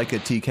felt like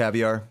it,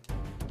 T-Caviar.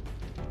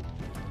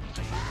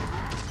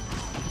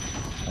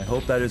 I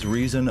hope that is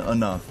reason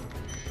enough.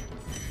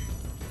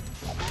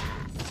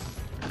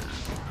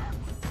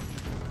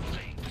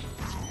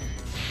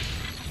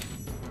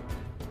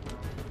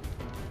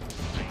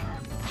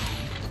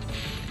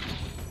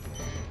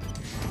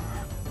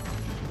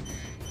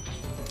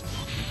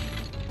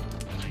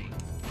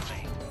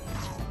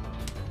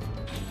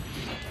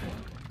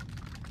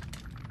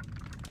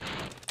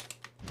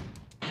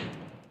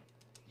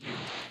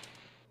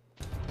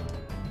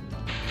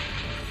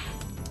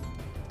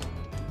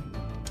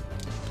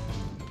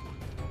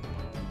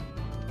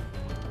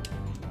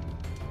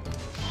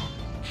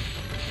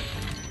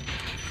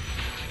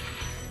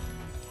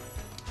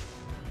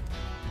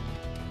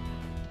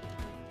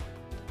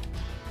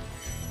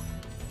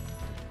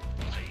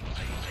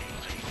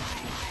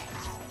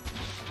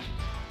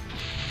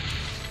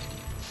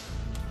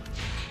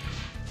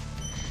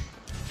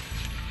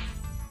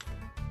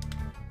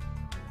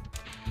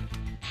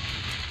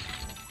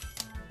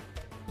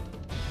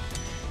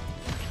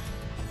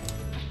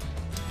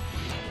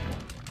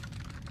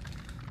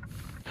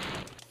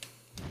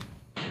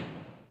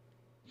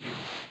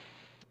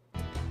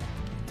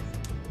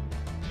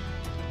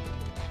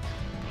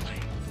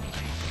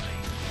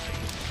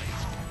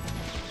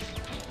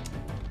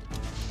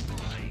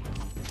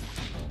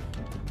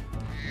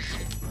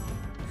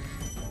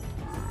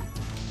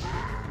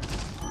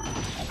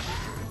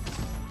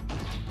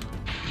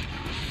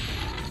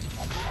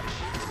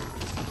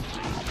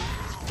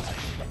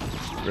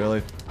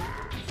 Really?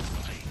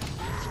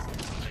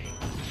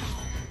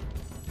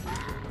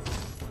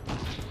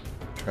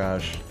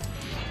 Trash.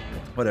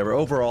 Whatever.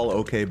 Overall,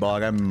 okay,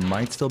 Bog. I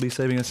might still be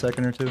saving a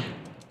second or two.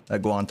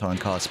 That Guanton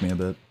cost me a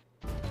bit.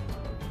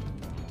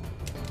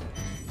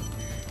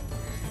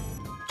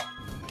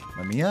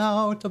 Let me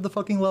out of the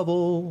fucking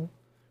level.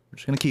 We're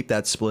just gonna keep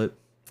that split.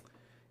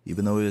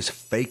 Even though it is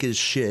fake as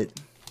shit.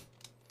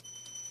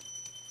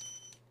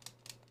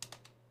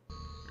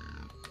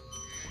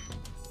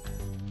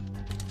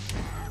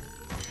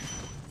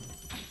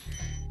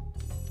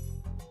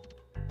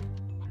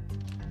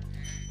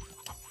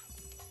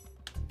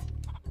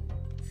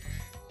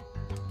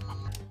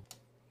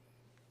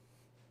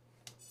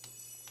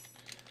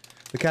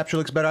 The capture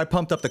looks better. I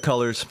pumped up the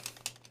colors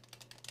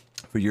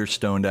for your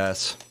stoned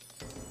ass.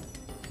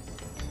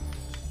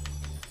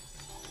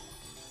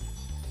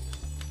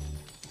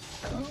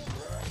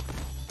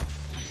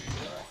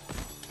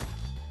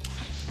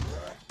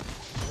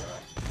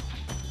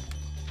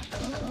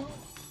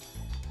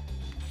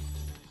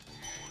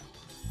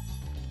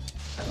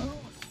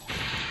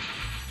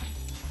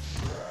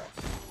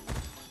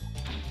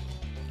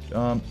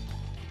 Jump.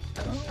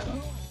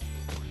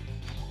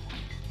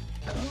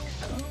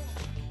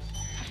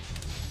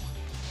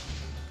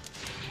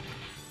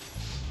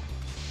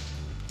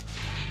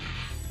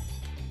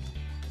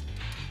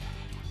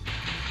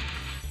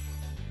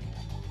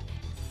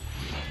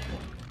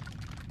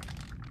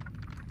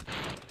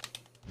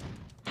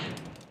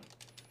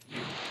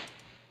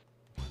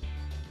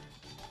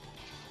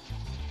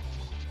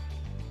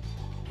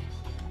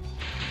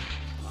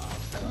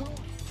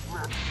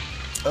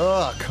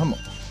 Ugh, come on.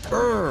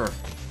 Urgh.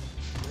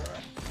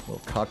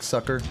 Little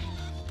cocksucker.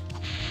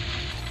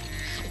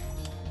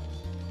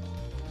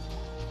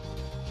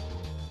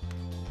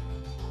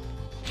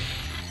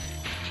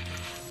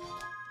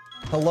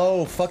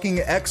 Hello,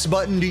 fucking X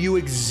button, do you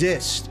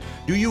exist?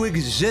 Do you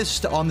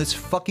exist on this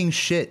fucking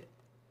shit?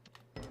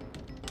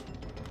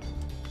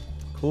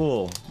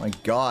 Cool. My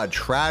god,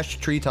 trash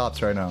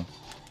treetops right now.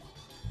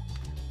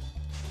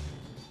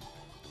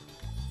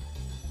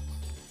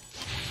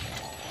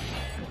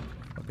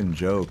 Fucking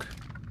joke.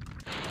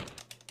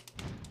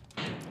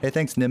 Hey,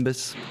 thanks,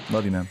 Nimbus.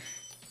 Love you, man.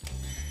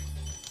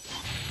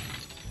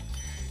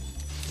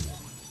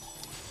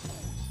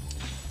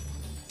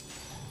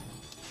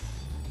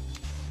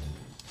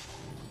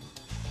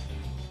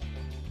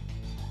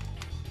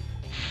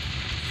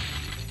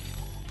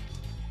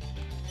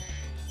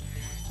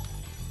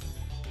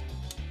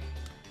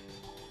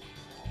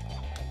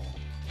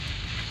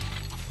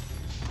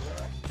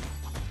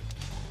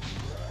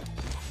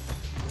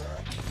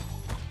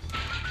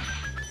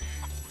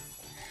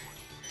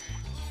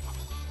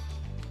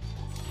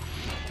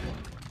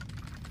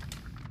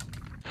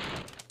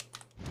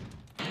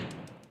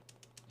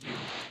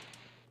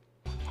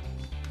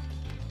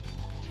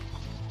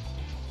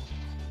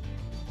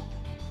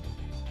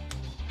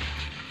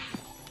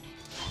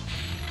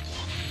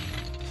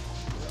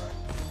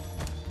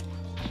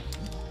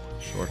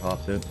 Short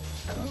hopped it.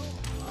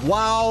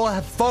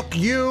 Wow, fuck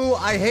you!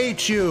 I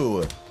hate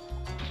you!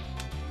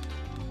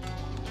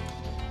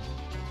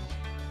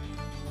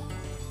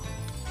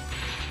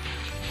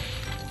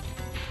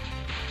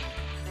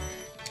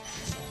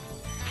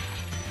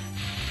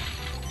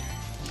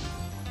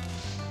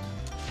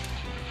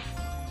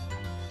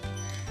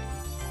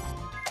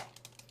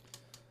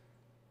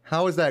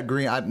 How is that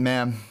green?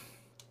 Man,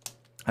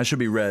 I should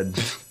be red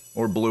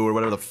or blue or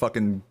whatever the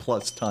fucking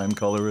plus time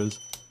color is.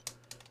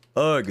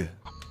 Ugh.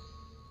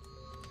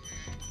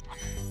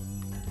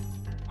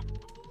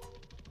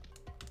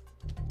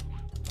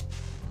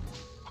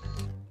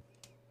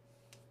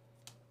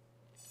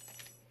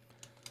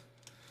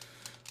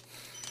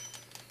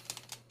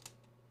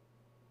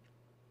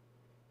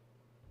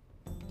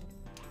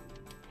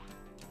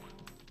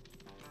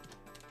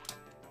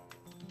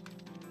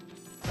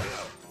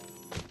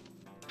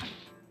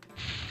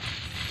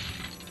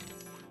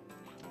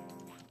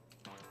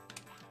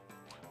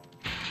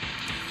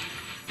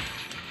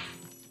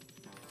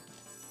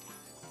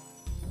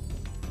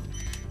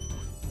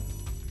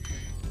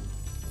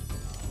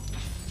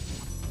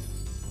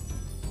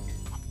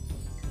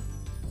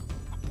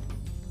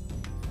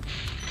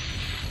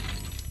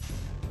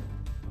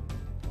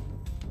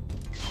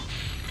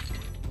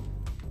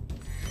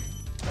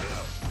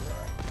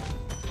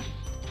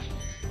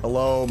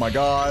 Hello, my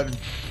god.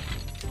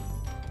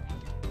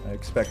 I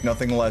expect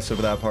nothing less of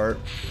that part.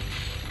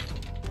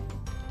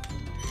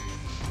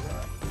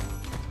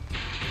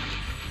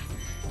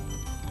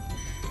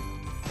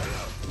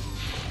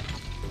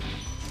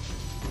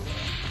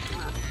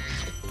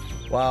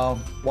 Wow,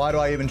 why do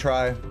I even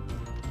try?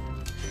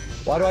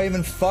 Why do I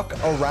even fuck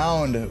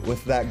around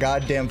with that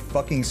goddamn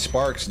fucking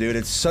sparks, dude?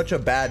 It's such a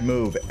bad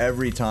move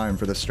every time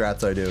for the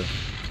strats I do.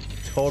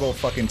 Total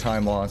fucking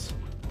time loss.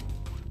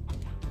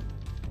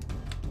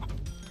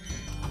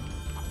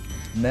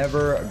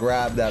 Never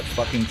grab that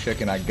fucking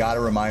chicken. I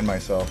gotta remind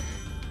myself.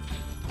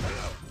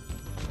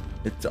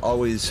 It's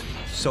always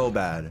so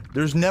bad.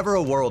 There's never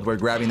a world where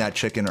grabbing that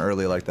chicken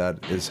early like that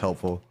is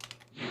helpful.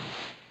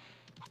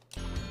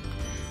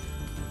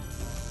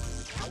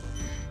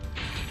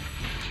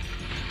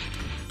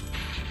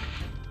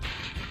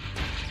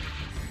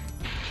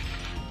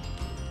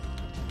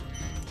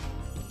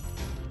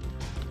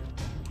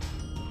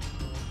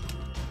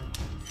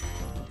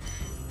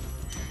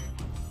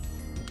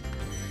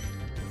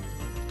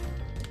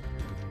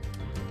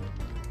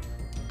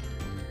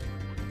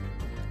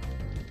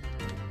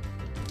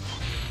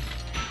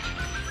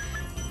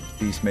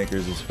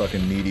 Peacemakers is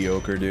fucking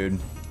mediocre, dude.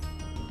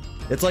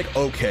 It's like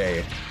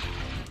okay.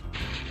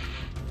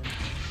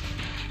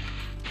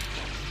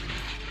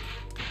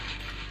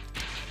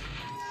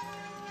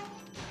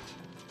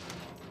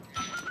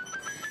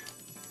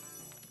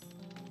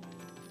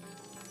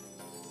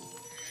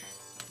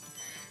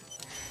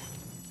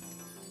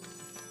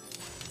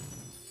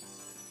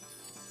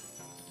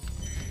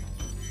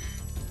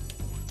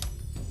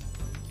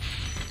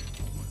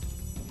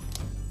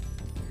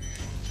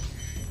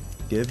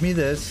 Give me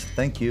this.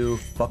 Thank you.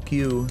 Fuck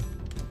you. What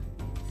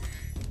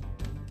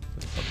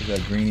the fuck is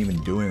that green even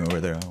doing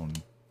over there? I don't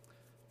know.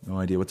 No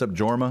idea. What's up,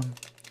 Jorma?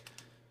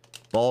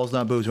 Balls,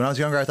 not boobs. When I was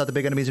younger, I thought the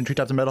big enemies in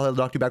Treetops and Metalhead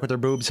knocked you back with their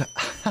boobs.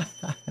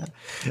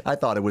 I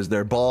thought it was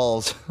their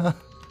balls.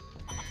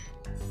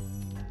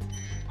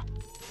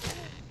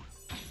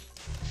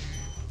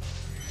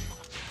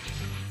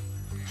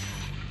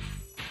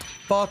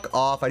 Fuck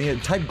off. I need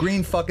to type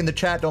green fuck in the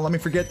chat. Don't let me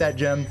forget that,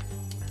 Gem.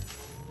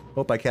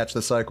 Hope I catch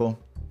the cycle.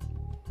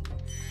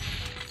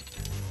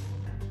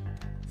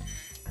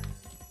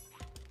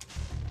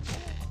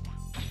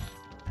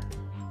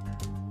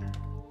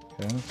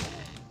 Okay.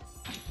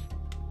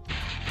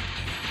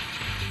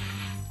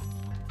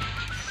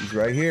 He's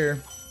right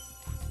here.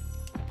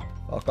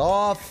 Fuck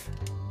off.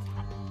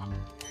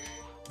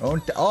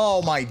 Don't.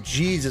 Oh my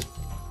Jesus.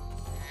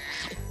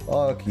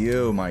 Fuck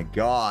you, my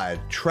God.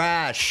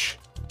 Trash.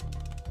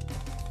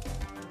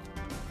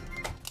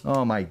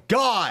 Oh my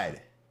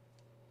God.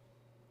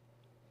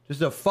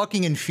 Just a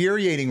fucking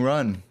infuriating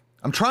run.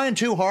 I'm trying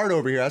too hard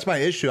over here. That's my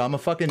issue. I'm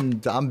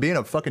being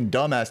a fucking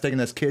dumbass taking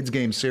this kid's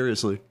game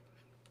seriously.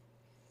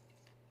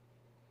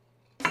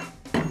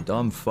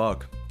 Dumb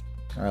fuck.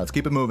 All right, let's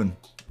keep it moving.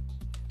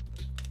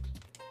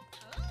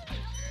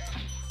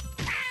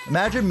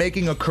 Imagine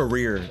making a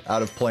career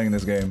out of playing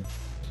this game.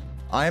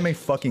 I am a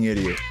fucking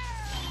idiot.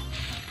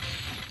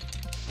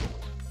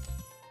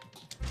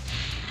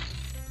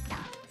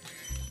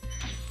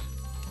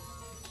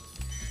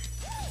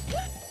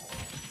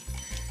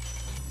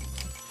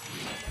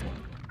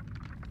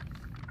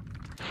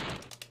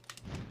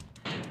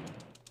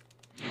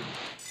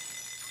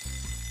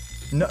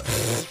 No,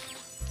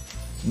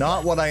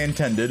 not what I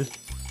intended.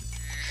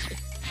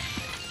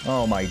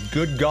 Oh my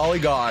good golly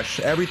gosh.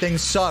 Everything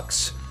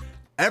sucks.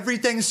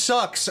 Everything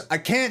sucks. I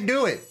can't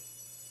do it.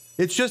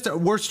 It's just,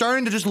 we're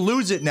starting to just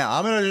lose it now.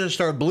 I'm gonna just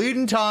start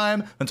bleeding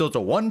time until it's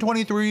a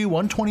 123,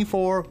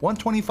 124,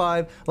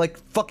 125, like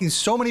fucking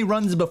so many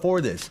runs before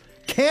this.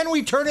 Can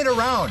we turn it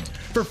around?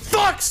 For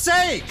fuck's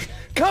sake!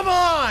 Come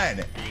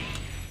on!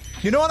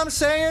 You know what I'm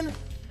saying?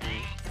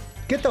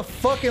 Get the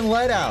fucking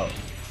lead out.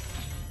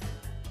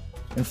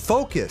 And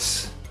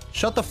focus.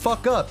 Shut the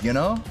fuck up, you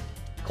know?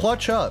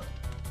 Clutch up.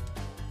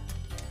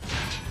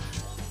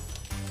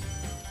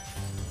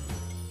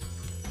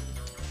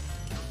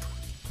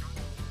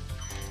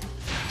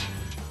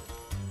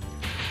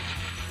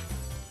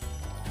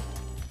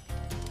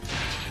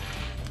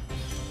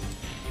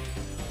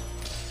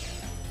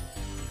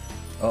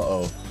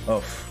 Uh-oh.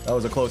 Oh, that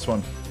was a close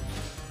one.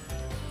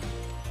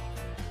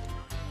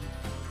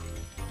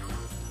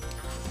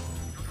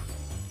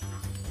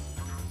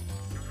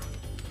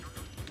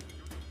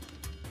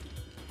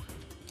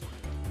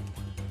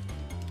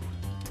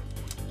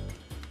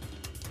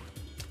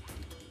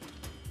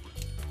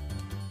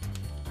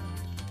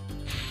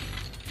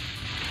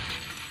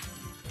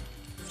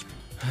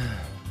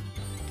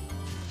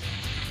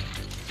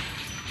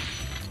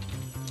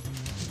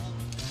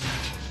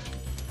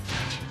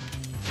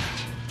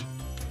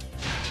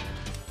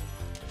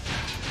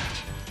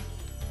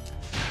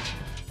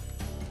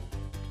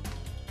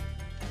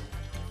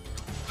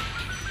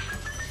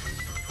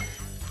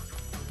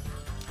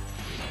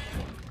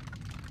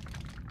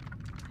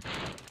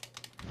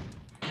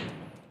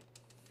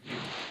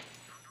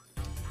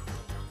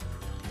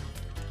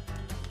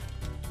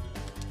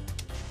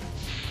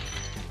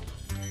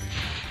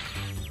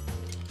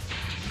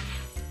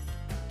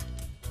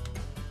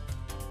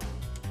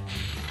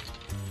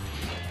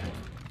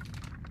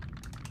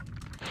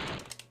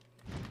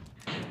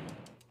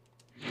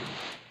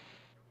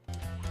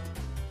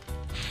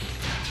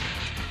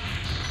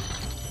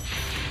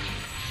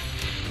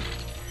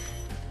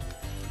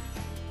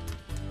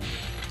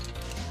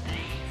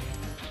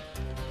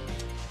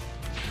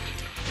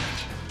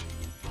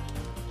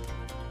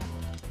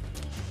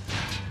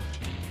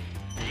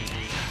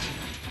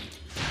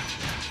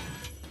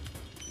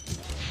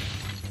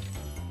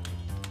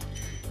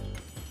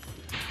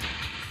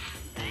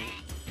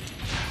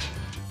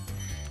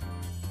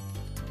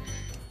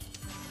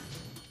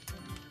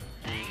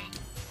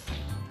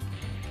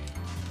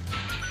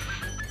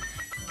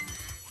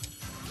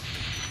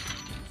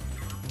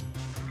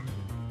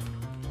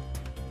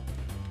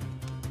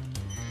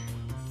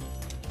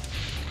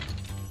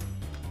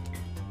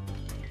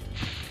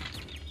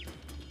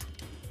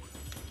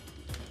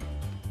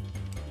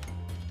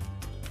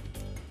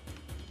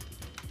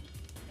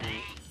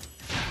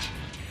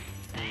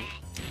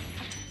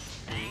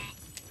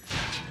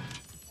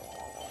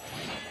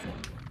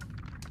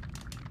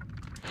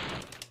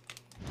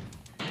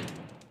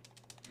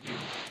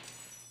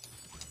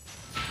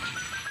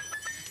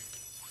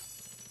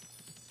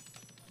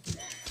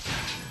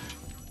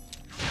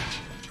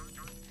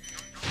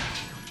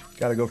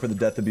 Gotta go for the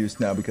death abuse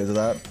now because of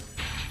that.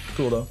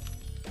 Cool though.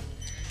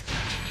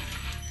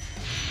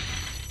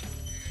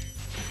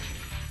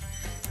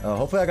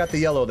 Hopefully I got the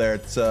yellow there.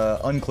 It's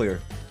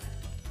unclear.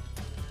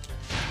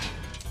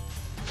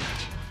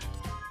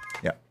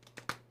 Yeah.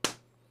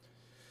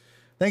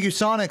 Thank you,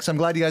 Sonics. I'm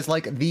glad you guys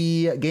like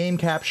the game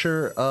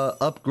capture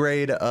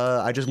upgrade.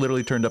 I just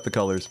literally turned up the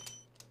colors.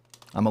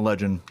 I'm a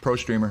legend. Pro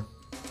streamer.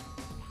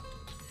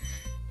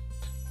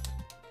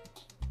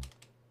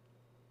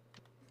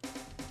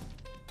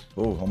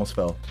 Oh, almost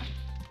fell.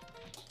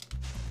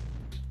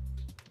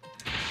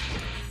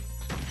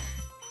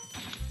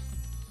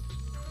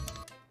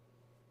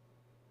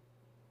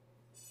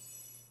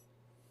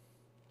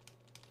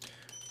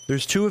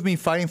 There's two of me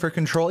fighting for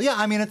control. Yeah,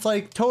 I mean, it's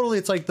like, totally,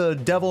 it's like the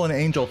devil and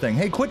angel thing.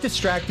 Hey, quit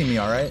distracting me,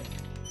 alright?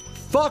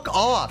 Fuck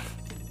off!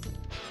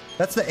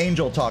 That's the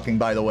angel talking,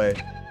 by the way.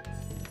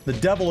 The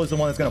devil is the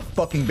one that's gonna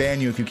fucking ban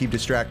you if you keep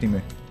distracting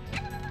me.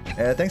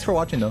 Thanks for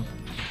watching, though.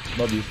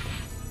 Love you.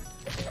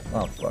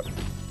 Oh, fuck.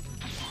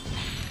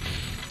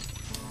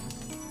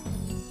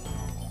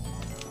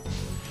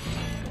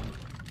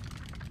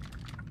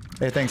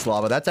 Hey, thanks,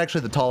 Lava. That's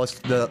actually the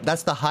tallest,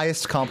 that's the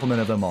highest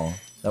compliment of them all.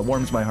 That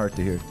warms my heart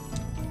to hear.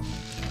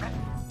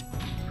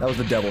 That was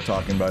the devil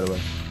talking, by the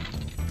way.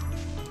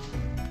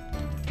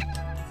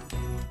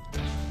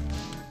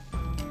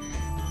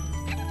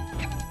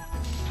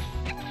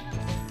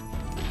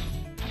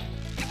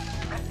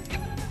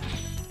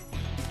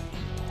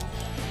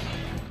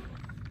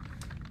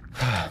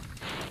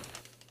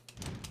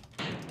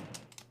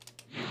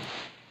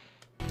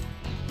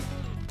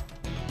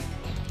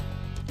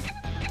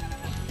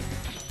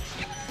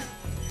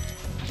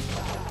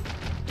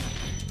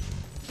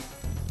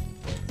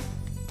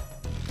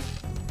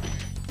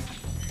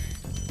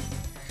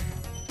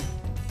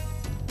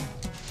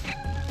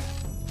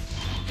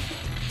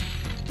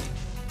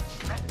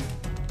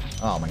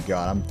 Oh my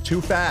god, I'm too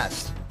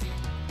fast.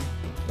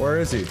 Where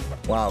is he?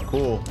 Wow,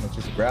 cool. Let's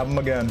just grab him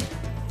again.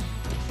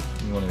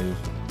 You one of these.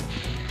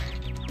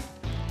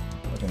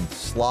 Fucking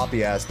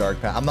sloppy ass dark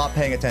path. I'm not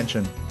paying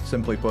attention,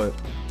 simply put.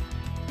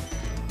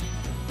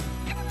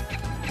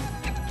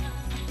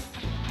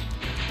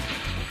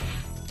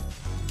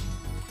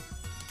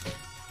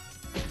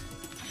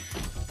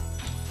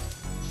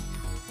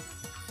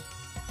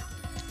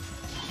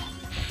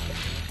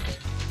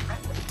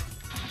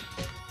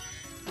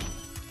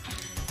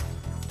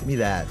 Give me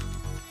that.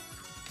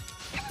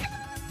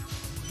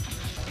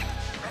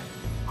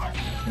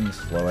 Everything's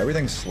slow.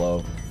 Everything's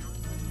slow.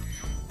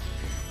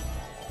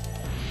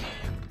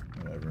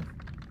 Whatever.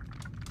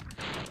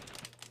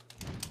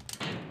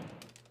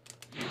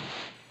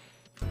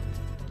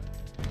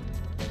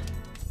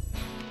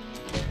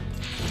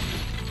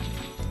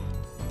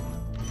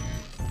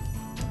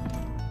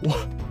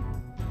 What?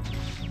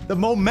 The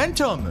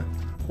momentum!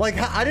 Like,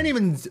 I didn't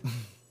even...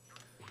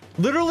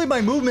 Literally,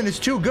 my movement is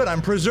too good.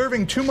 I'm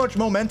preserving too much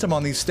momentum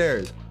on these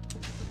stairs.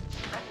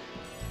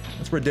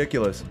 That's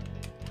ridiculous.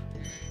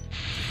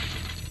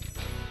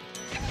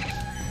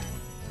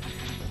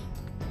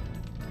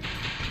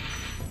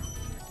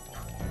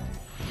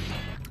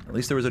 At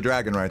least there was a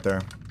dragon right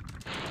there.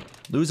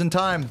 Losing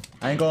time.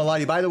 I ain't gonna lie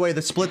to you. By the way,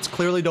 the splits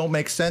clearly don't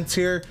make sense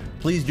here.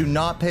 Please do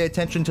not pay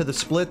attention to the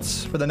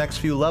splits for the next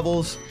few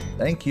levels.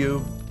 Thank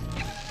you.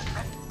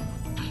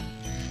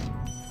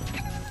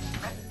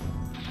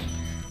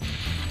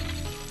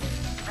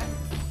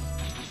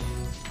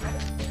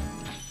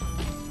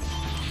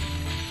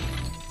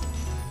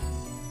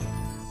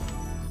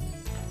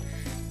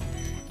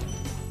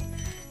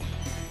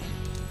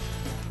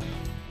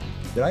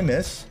 Did I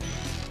miss?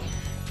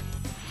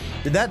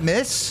 Did that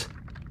miss?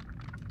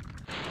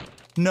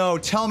 No,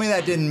 tell me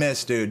that didn't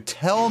miss, dude.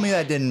 Tell me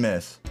that didn't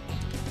miss.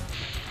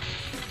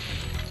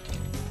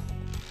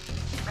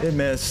 It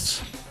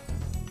missed.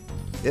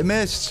 It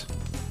missed.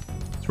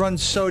 This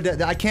run's so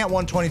dead. I can't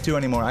 122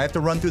 anymore. I have to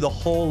run through the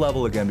whole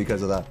level again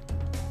because of that.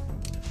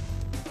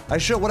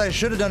 What I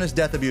should have done is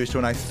death abuse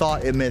when I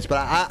thought it missed, but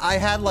I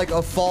had like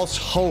a false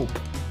hope.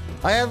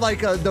 I had like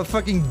the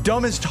fucking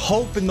dumbest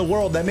hope in the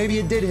world that maybe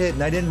it did hit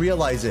and I didn't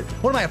realize it.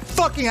 What am I, a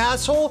fucking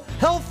asshole?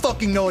 Hell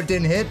fucking no, it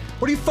didn't hit.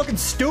 What are you, fucking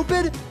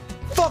stupid?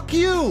 Fuck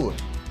you!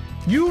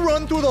 You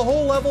run through the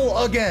whole level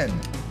again.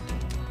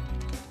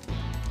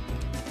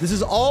 This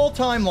is all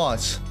time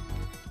loss.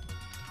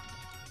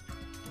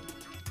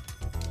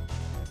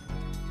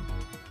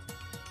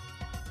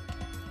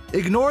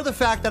 Ignore the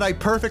fact that I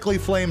perfectly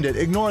flamed it.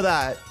 Ignore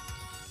that.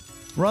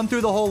 Run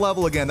through the whole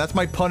level again. That's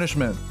my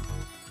punishment.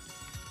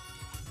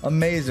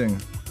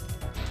 Amazing.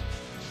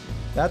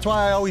 That's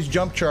why I always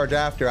jump charge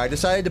after. I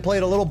decided to play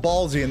it a little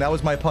ballsy, and that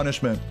was my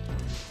punishment.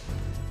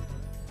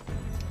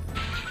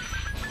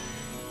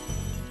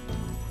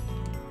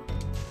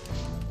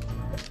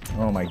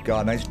 Oh my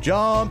god, nice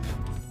jump!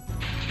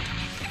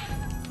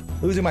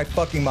 Losing my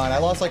fucking mind. I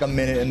lost like a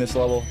minute in this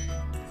level.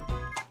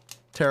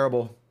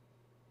 Terrible.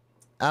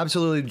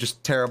 Absolutely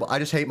just terrible. I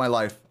just hate my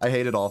life. I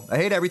hate it all. I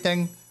hate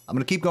everything. I'm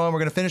gonna keep going. We're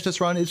gonna finish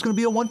this run. It's gonna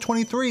be a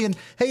 123, and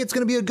hey, it's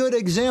gonna be a good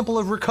example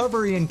of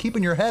recovery and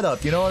keeping your head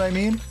up. You know what I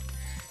mean?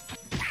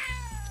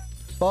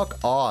 Fuck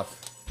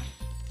off.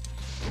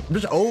 I'm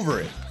just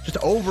over it. Just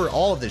over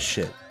all of this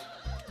shit.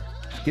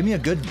 Give me a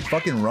good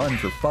fucking run,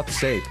 for fuck's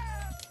sake.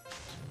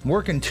 I'm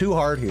working too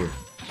hard here.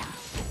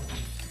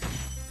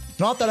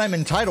 Not that I'm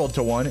entitled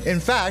to one. In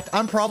fact,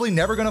 I'm probably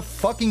never gonna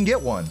fucking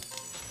get one.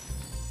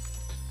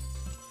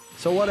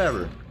 So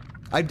whatever.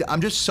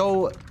 I'm just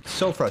so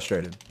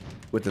frustrated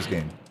with this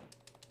game.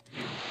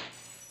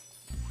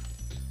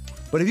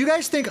 But if you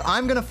guys think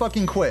I'm gonna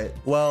fucking quit,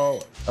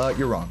 well,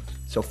 you're wrong.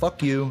 So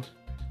fuck you.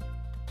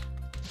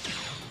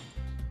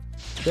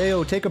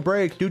 Deo, take a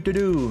break.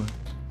 Do.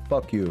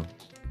 Fuck you.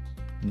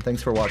 And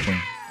thanks for watching.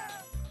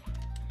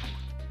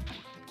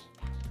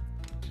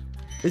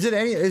 Is it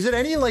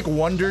any like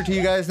wonder to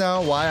you guys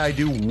now why I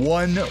do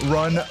 1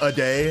 run a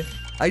day?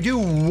 I do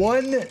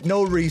 1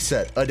 no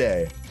reset a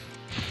day.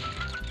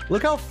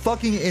 Look how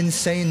fucking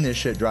insane this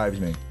shit drives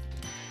me.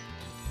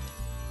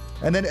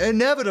 And then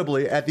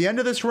inevitably, at the end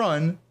of this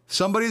run,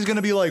 somebody's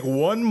gonna be like,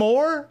 1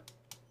 more?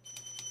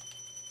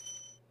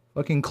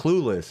 Fucking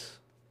clueless.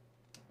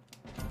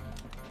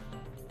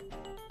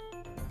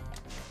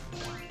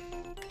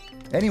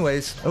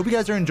 Anyways, I hope you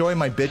guys are enjoying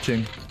my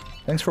bitching.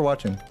 Thanks for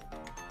watching.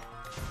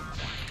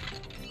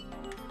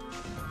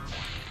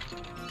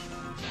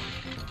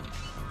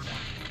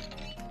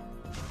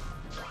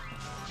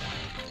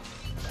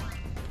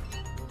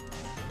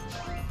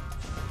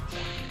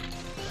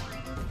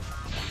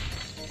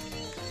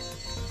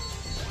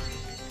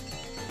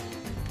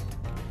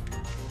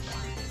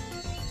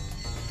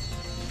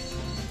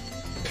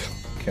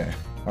 Okay.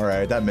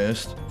 Alright, that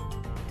missed.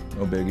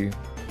 No biggie.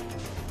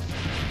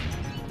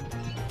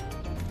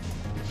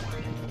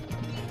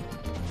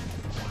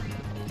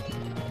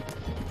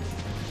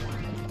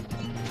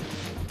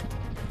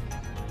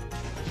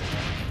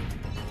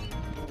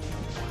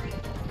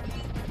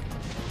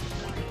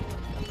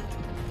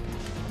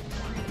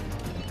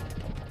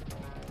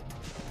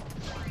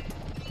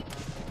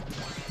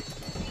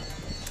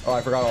 Oh,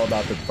 I forgot all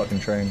about the fucking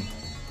train.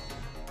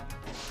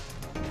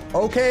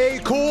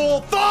 Okay,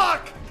 cool.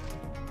 Fuck!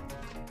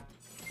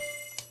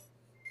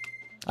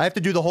 I have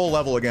to do the whole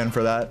level again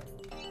for that.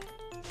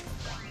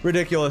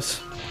 Ridiculous.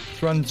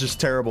 This run's just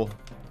terrible.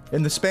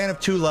 In the span of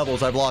 2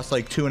 levels, I've lost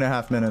like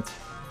 2.5 minutes.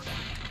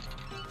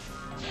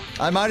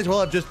 I might as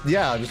well have just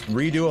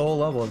redo a whole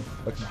level.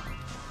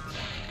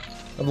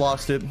 I've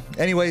lost it.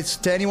 Anyways,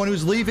 to anyone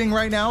who's leaving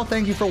right now,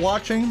 thank you for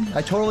watching.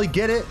 I totally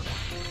get it.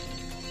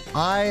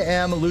 I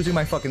am losing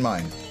my fucking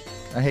mind.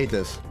 I hate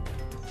this.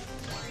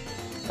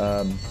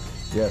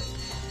 Yeah.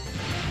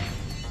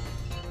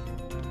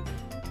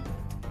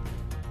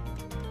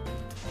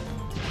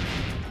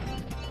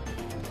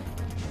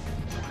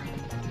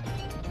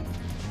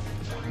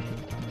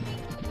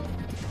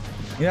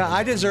 Yeah,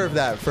 I deserve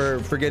that for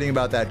forgetting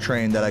about that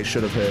train that I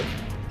should have hit.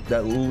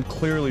 That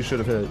clearly should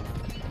have hit.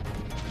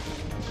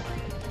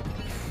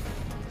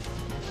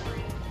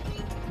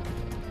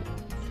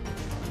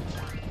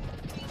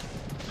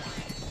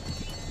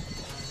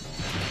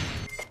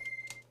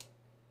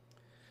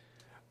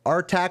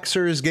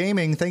 Artaxers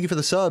Gaming, thank you for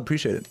the sub.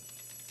 Appreciate it.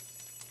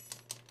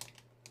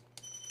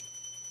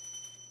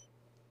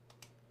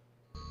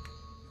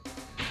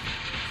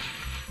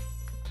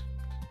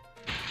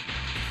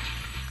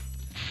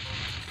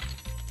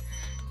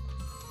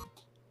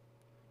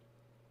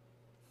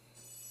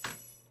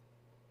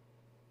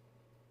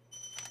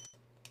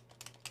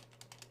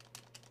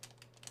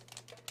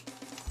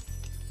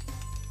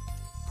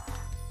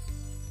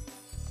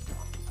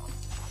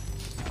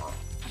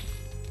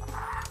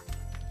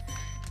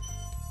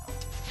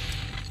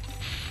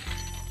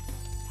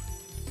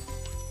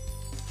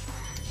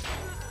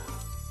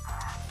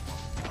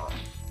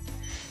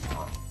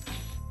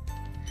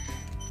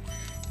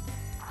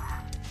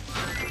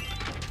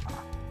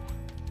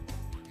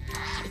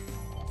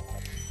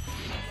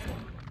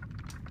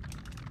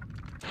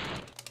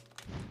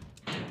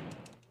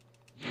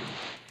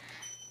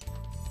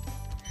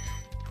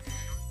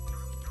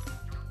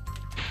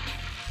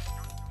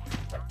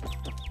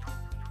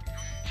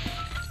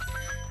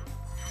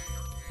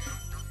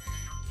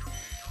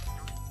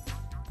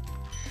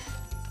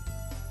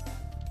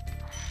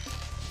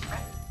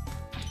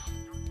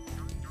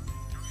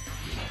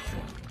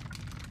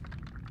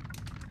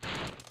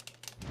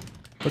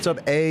 What's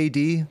up, AD?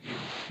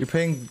 You're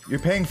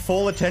paying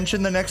full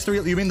attention the next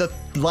 3. You mean the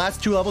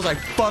last 2 levels I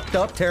fucked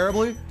up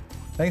terribly?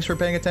 Thanks for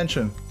paying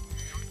attention.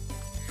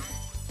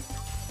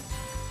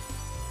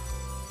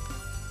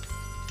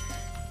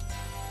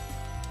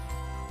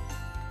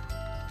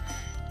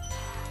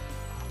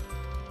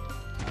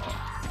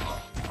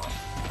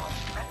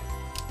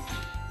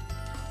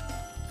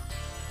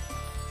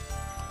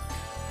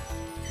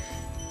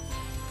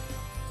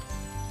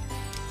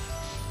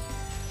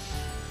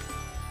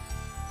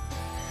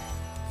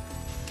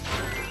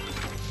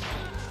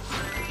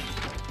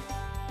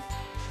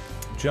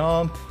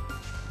 Jump.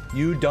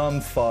 You dumb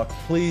fuck.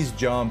 Please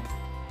jump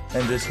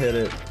and just hit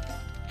it.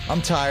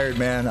 I'm tired,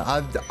 man.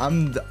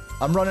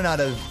 I'm running out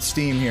of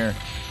steam here.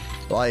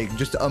 Like,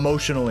 just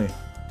emotionally.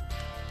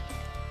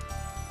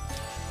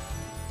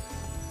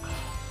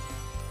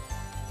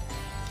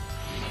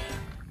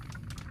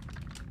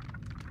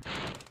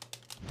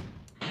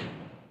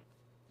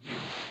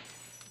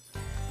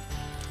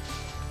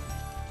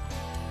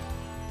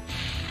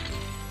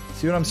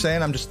 See what I'm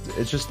saying?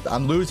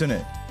 I'm losing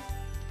it.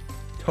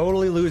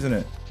 Totally losing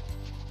it.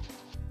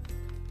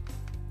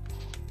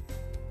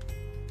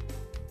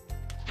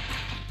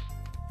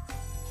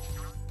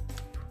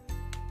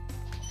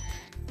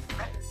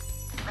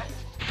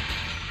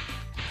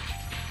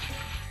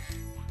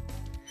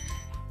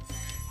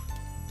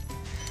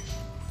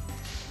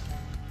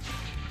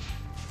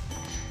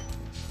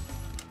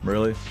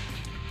 Really?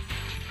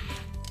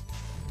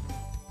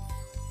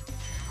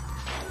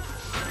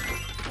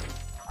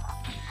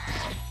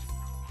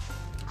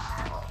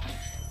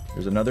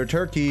 There's another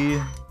turkey.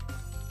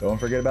 Don't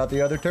forget about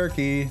the other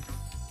turkey.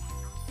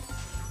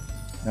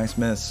 Nice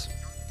miss.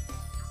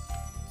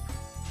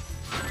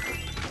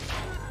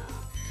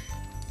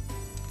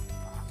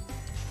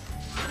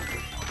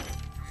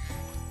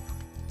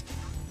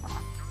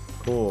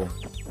 Cool.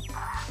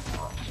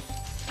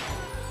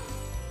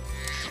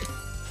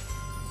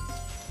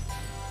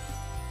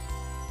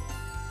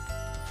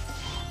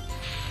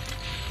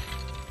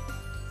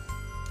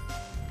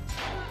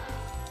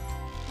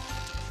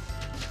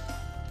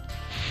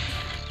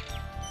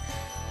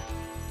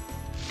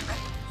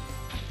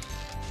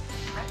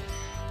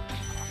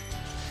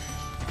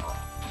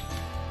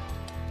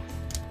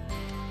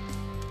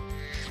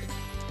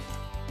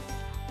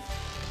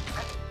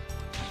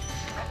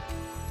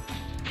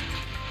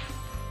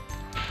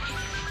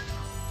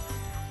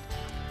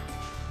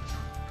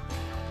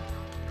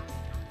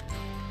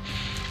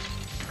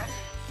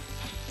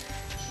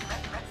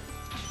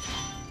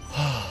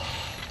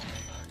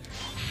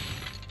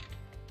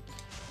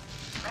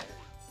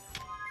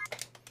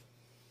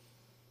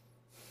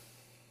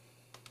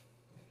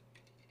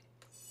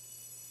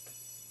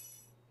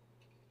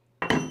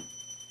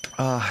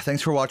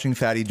 Thanks for watching,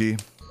 Fatty G.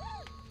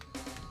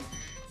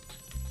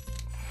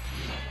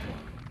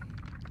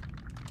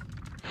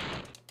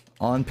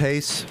 On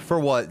pace for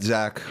what,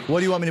 Zach? What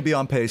do you want me to be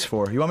on pace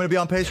for? You want me to be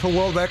on pace for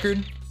world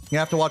record? You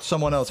have to watch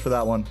someone else for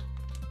that one.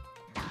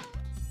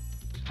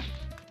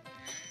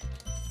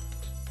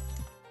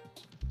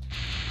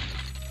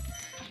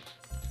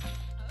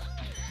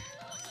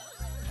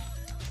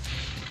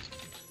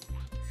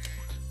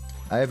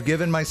 I have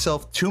given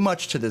myself too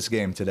much to this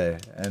game today,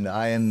 and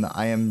I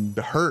am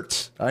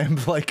hurt. I am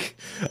like,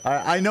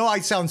 I know I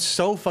sound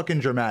so fucking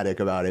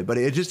dramatic about it, but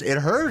it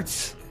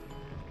hurts.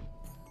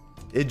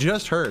 It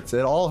just hurts.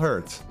 It all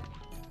hurts.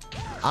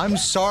 I'm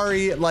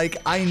sorry, like,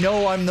 I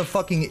know I'm the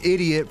fucking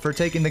idiot for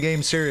taking the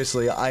game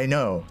seriously. I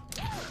know.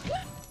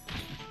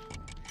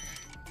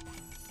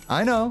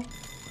 I know.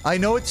 I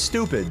know it's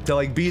stupid to,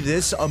 like, be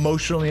this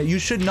emotionally... You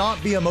should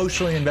not be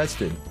emotionally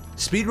invested.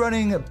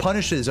 Speedrunning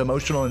punishes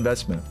emotional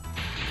investment.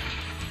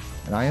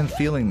 And I am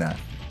feeling that.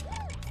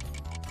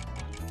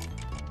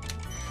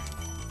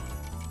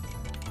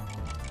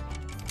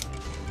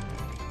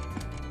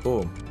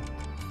 Cool.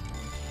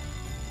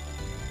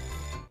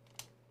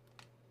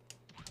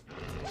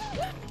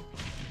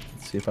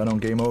 Let's see if I don't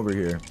game over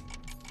here.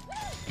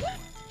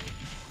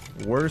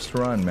 Worst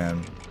run,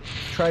 man.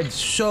 Tried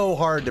so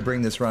hard to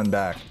bring this run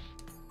back.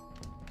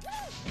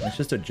 It's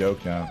just a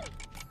joke now.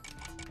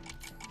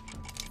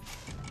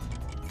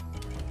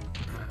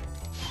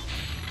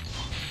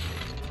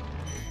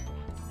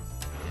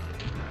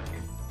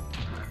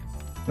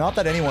 Not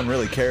that anyone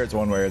really cares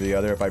one way or the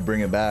other if I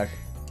bring it back.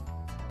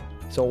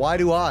 So why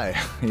do I,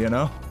 you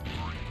know?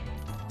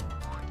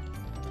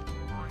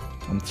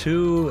 I'm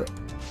too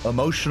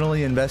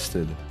emotionally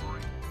invested.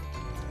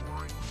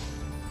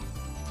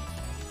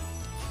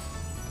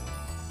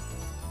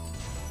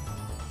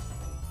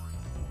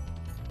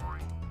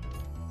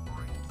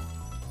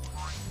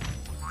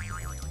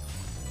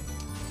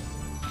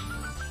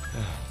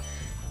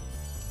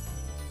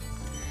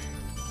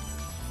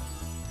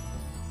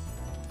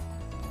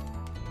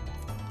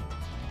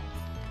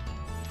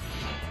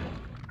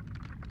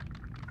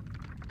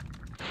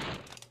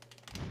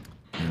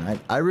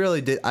 I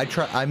really did.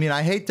 I mean,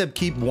 I hate to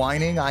keep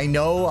whining. I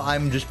know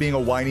I'm just being a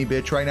whiny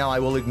bitch right now. I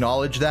will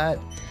acknowledge that.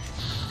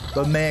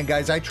 But man,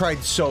 guys, I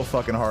tried so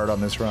fucking hard on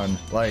this run.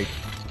 Like,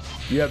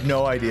 you have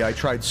no idea. I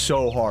tried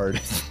so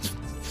hard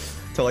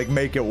to, like,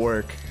 make it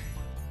work.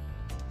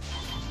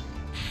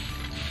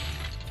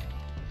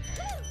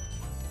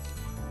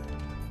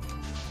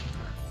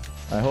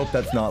 I hope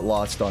that's not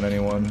lost on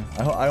anyone.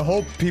 I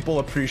hope people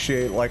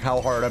appreciate, like,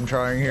 how hard I'm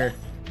trying here.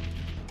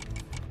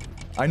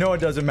 I know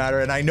it doesn't matter,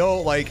 and I know,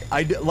 like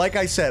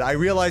I said, I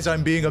realize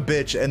I'm being a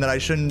bitch and that I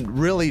shouldn't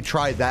really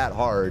try that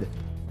hard.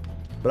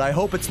 But I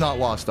hope it's not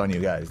lost on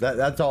you guys.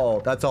 That's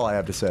all I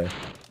have to say.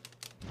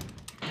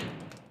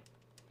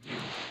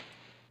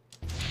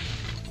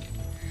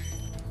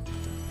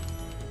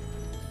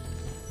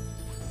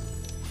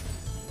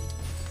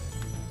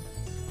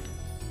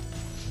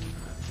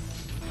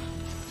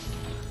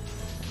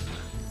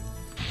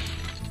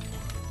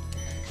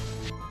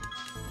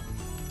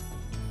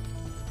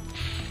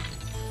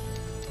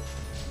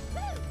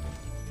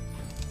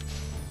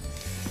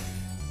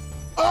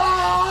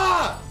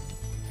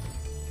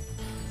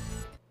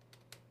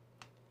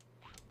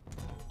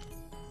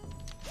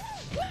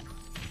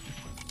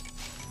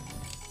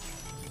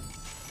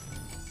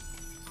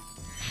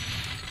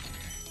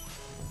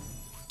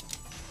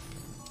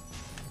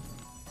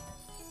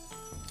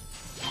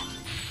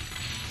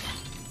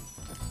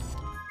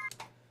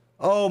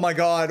 Oh my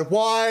god,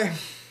 why?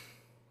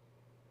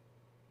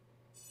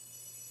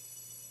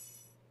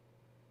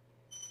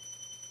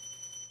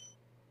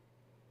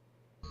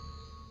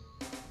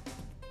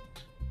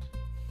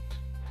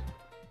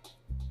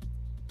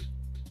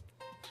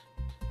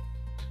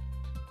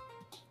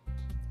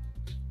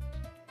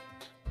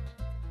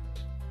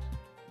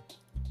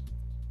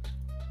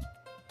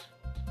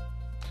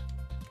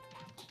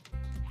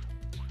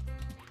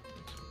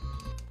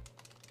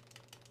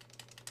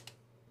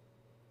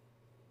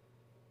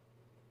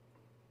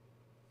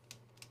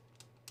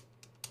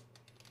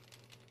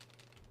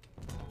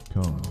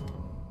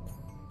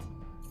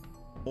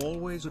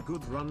 Always a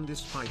good run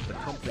despite the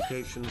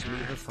complications. Me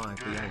the fight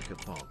the anchor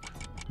pod.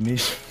 Me,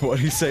 what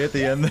do you say at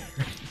the end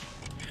there?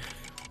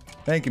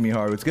 Thank you,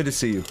 Miharu. It's good to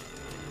see you.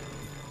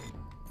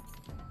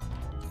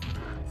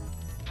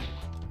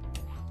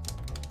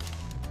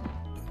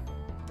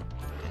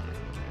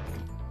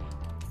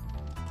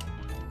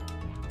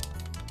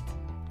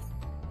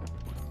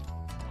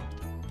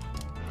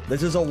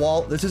 This is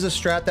a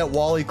strat that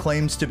Wally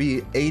claims to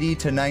be 80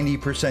 to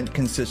 90%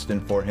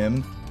 consistent for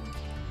him.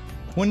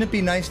 Wouldn't it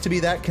be nice to be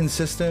that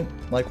consistent,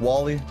 like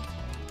Wally?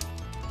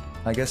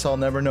 I guess I'll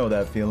never know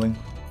that feeling.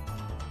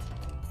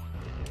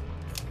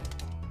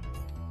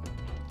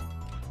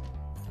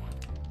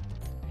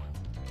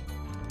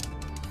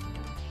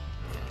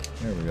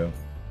 There we go.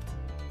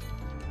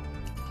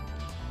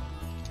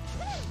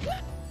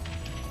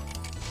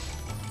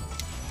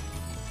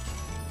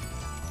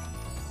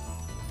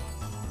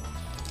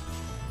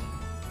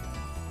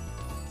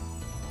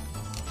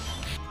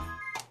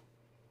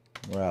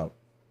 We're out.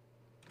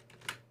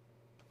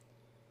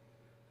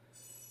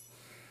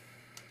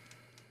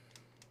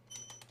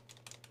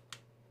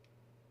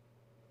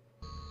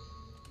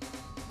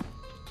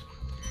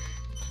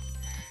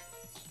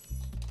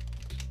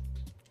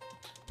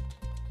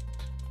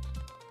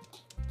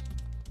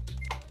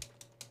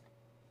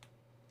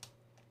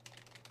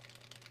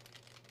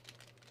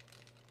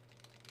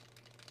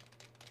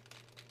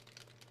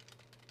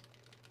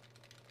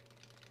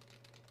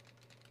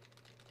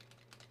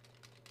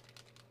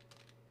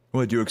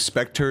 What, do you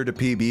expect her to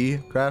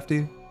PB,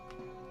 Crafty?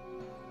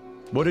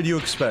 What did you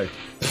expect?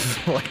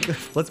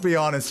 Like, let's be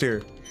honest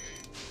here.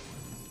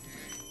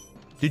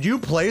 Did you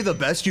play the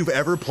best you've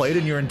ever played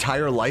in your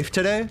entire life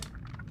today?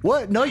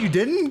 What? No, you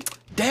didn't?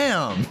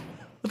 Damn.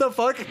 What the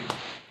fuck?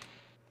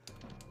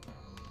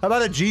 How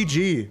about a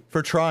GG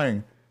for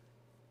trying?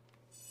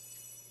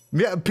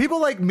 Yeah,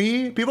 people like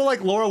me, people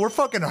like Laura, we're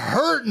fucking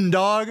hurting,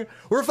 dog.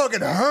 We're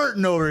fucking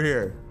hurting over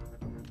here.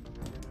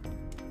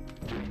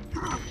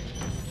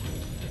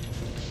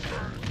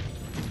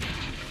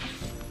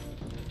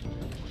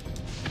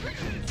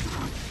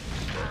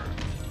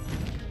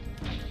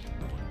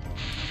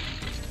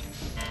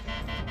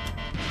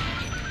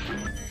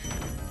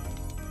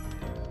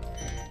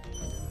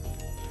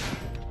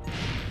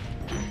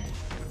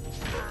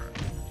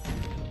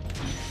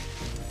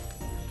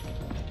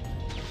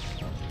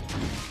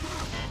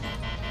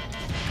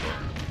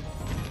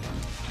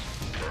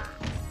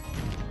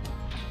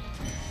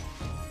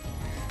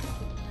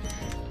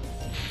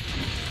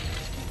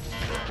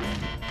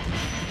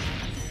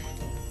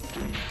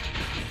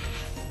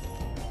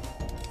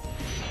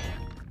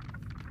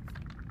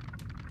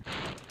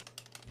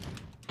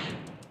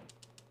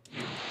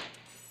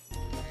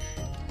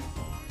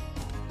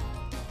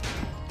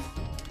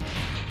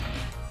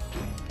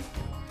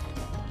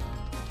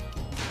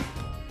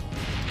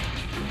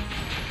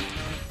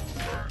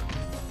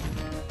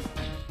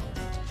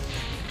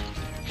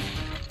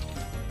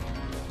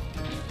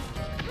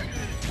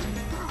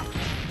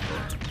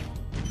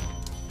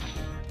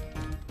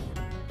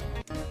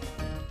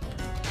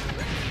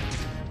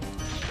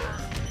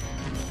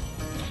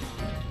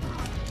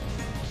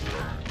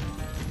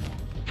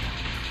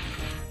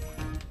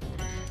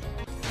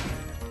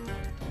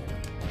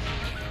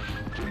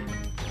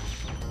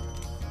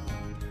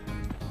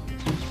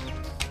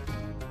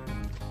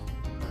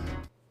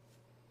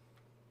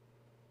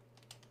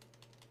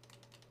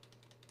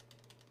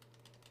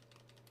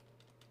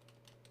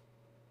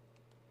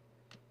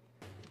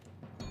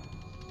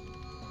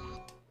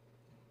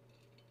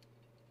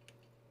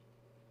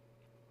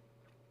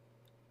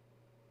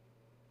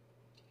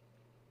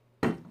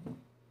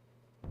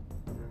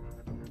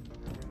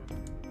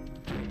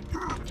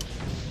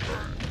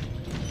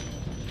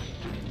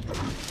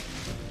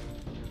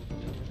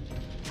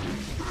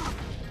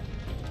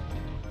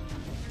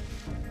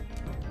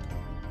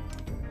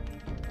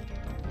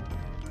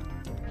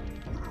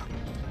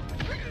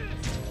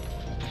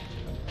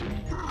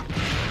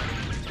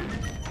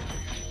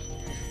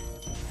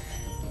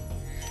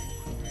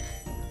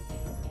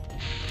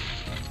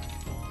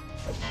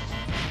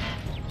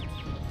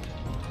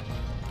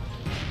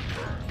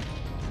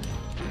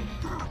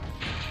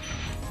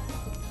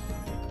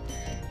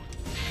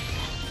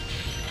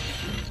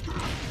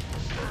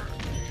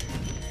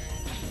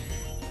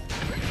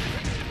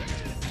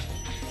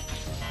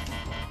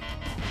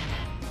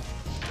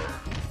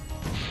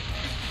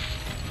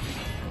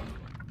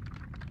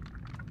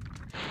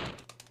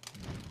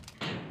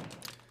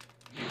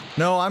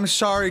 No, I'm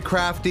sorry,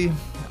 Crafty.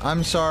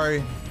 I'm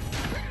sorry.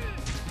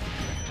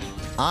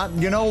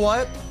 You know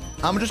what?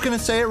 I'm just gonna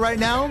say it right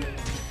now.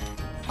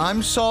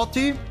 I'm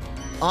salty.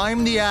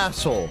 I'm the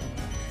asshole.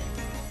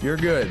 You're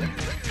good.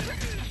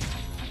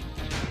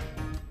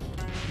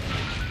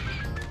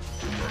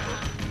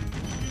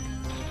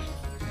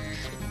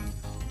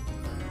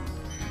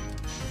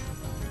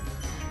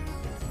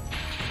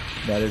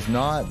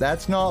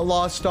 That's not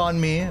lost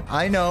on me.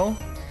 I know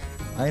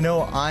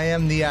I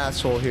am the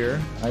asshole here.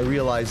 I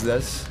realize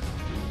this.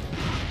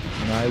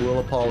 And I will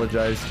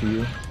apologize to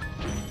you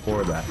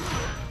for that.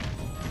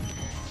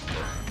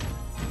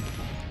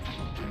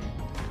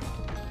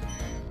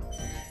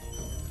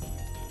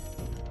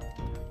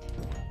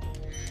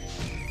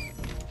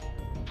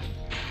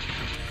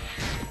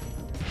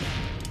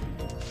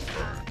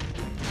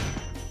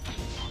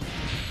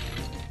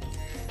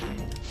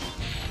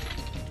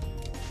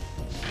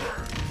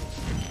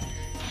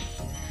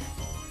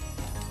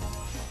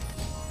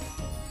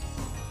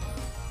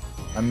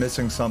 I'm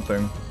missing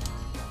something.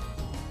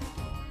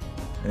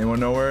 Anyone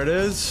know where it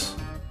is?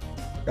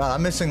 God,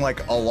 I'm missing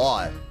like a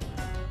lot.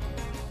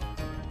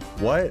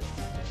 What?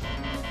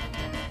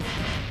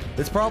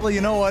 It's probably, you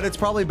know what? It's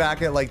probably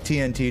back at like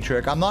TNT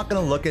Trick. I'm not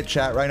gonna look at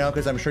chat right now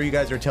because I'm sure you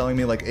guys are telling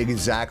me like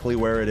exactly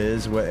where it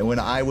is when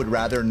I would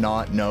rather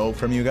not know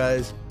from you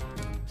guys.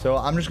 So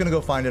I'm just gonna go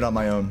find it on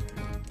my own.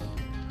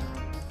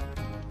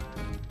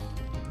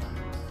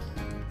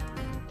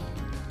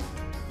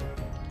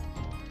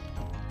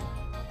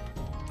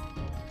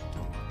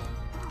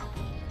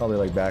 Probably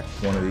like back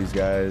one of these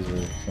guys or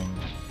something.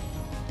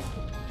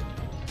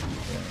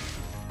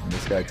 Yeah. And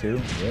this guy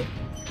too? Yep.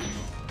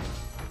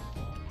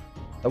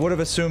 I would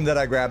have assumed that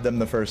I grabbed them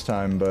the first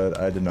time, but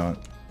I did not.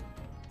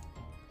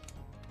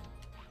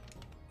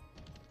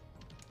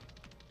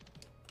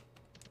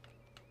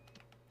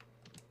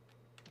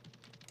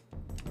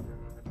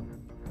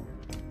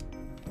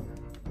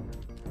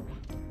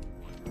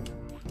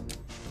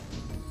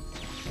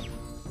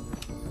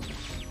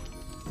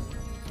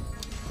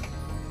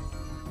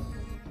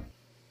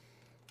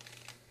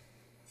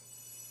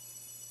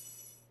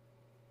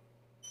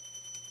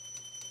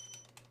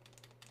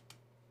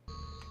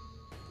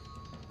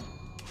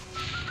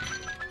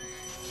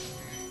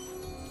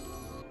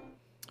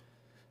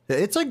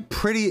 It's like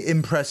pretty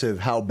impressive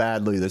how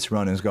badly this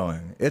run is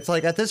going. It's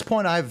like at this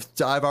point I've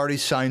already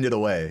signed it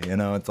away, you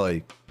know. It's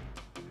like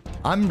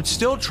I'm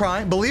still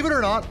trying, believe it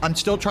or not, I'm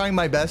still trying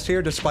my best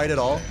here despite it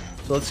all.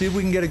 So let's see if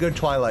we can get a good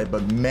Twilight,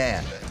 but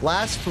man,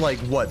 last like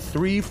what,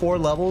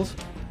 3-4 levels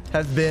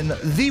have been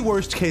the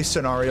worst case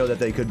scenario that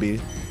they could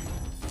be.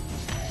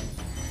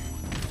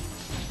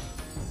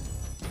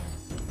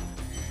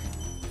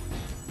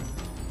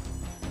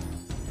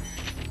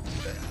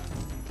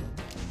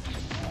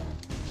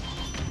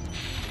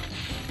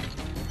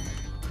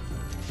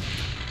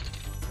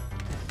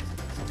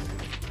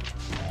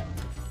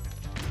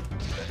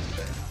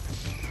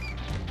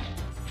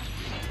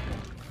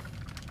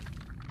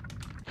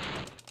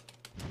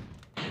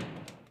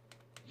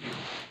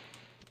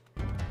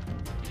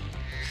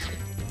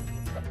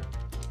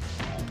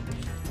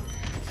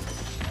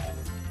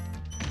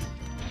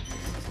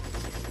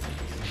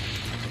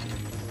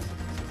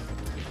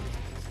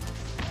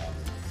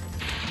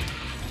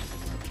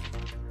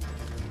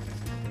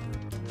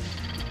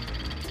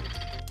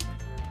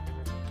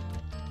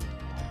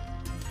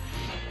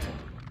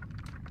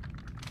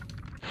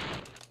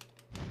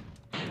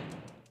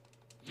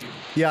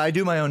 Yeah, I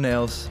do my own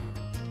nails.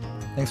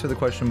 Thanks for the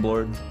question,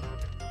 Blord.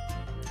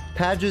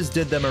 Padges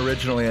did them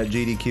originally at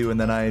GDQ, and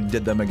then I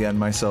did them again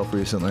myself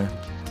recently.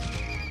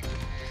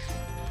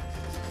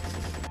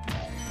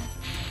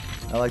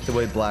 I like the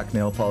way black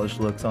nail polish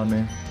looks on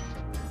me.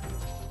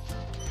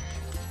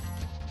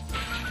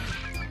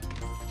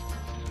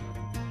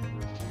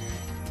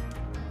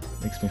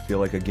 Makes me feel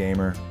like a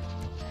gamer.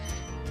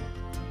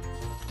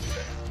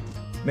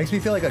 Makes me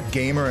feel like a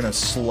gamer and a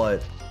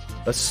slut.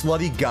 A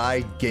slutty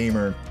guy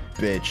gamer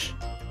bitch.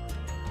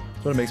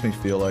 That's what it makes me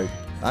feel like.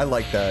 I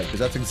like that,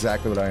 because that's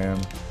exactly what I am.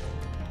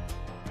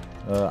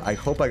 I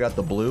hope I got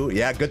the blue.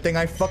 Yeah, good thing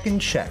I fucking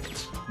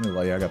checked.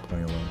 Oh, yeah, I got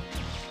plenty of love.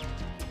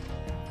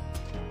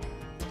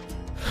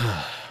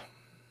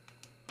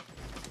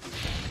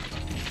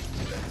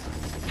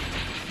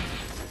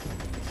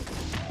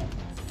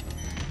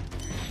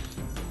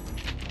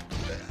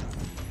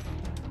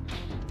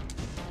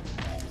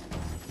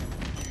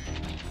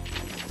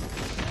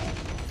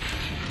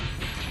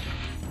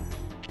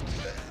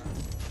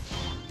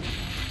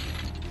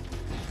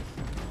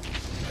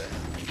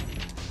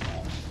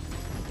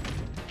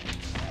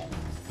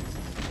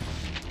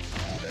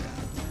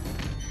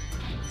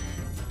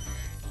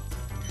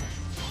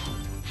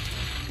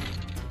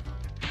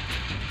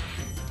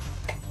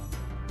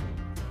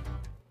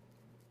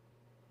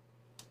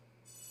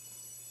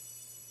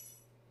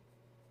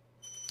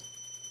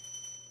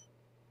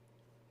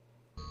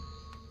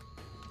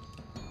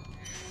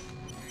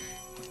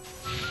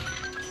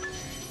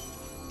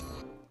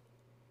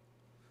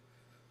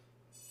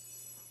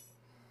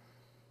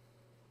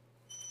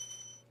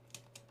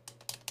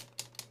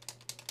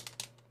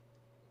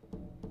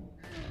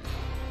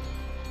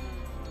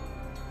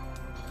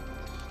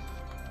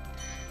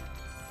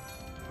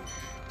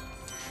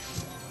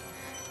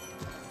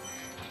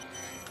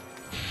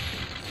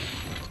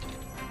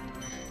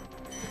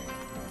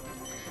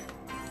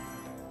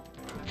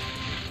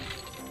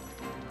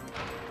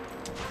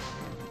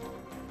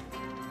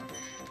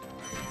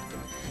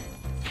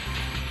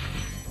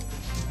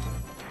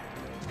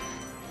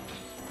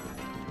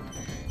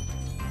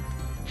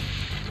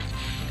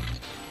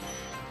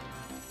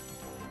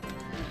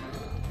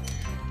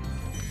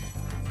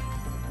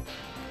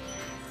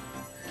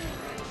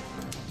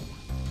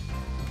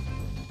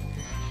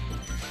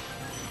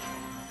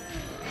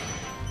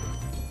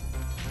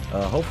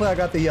 Hopefully I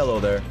got the yellow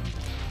there.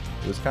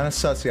 It was kind of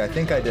sussy. I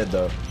think I did,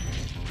 though.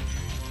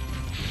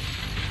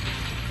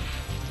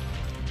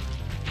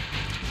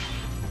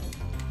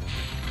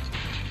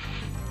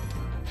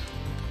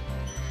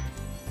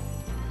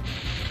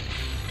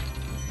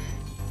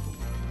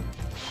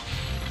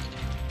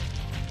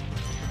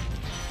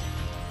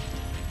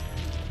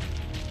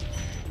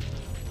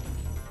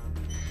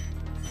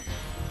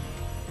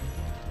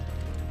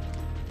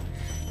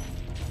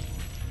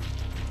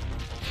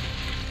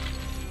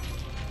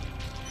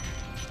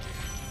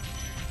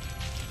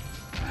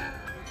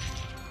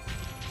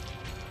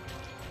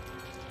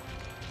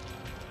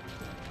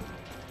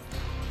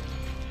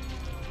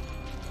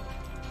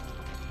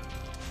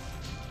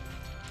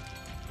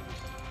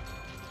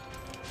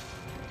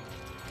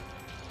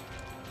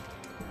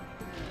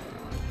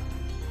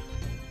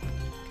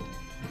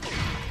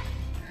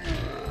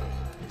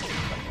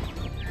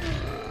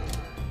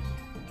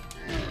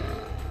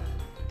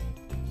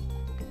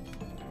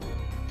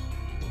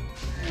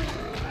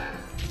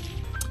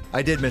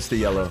 I did miss the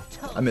yellow.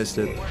 I missed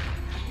it. You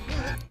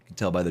can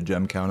tell by the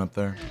gem count up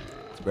there.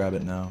 Let's grab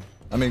it now.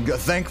 I mean,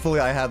 thankfully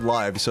I had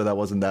live, so that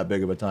wasn't that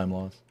big of a time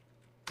loss.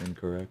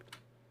 Incorrect.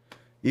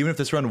 Even if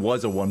this run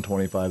was a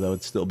 125, that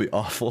would still be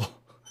awful. This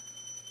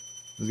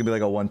is gonna be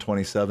like a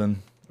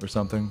 127 or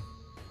something.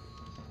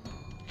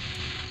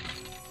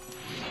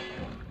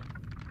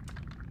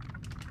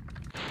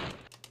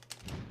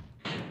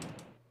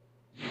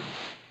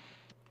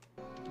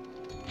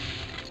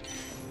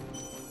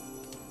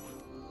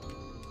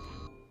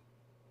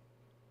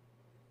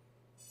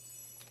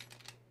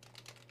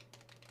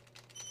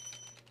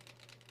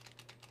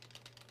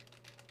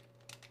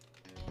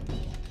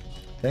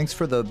 Thanks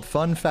for the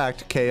fun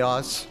fact,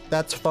 Chaos.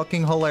 That's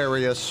fucking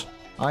hilarious.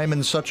 I'm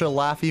in such a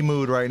laughy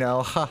mood right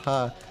now,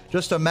 haha.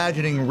 Just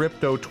imagining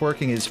Ripto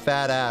twerking his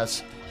fat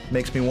ass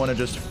makes me want to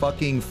just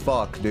fucking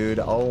fuck, dude.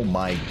 Oh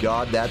my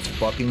god, that's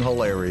fucking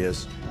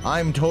hilarious.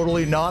 I'm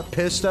totally not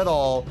pissed at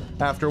all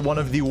after one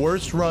of the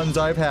worst runs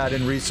I've had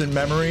in recent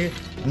memory.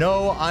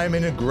 No, I'm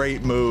in a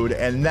great mood,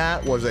 and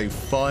that was a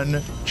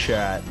fun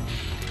chat.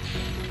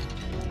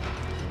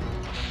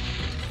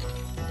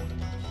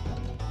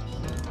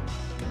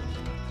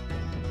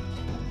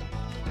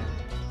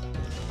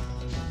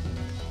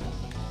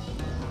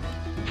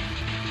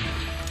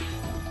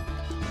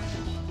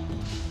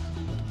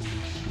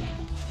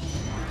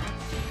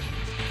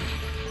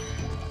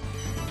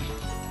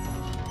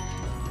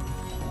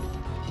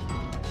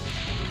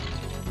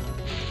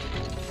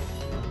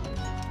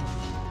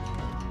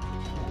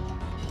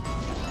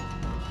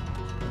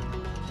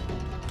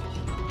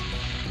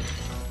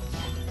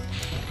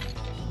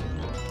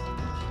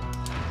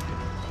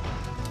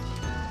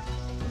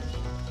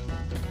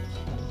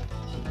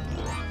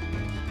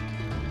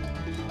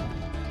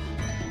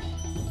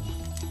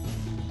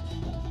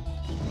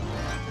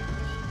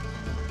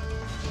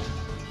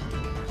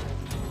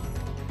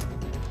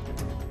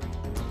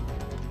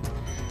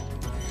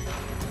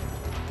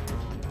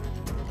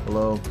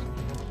 Hello.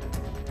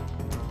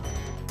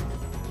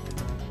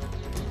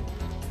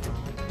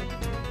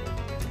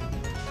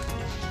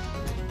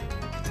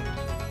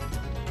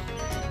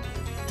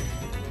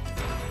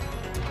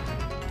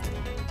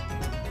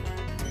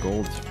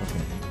 Gold's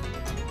fucking...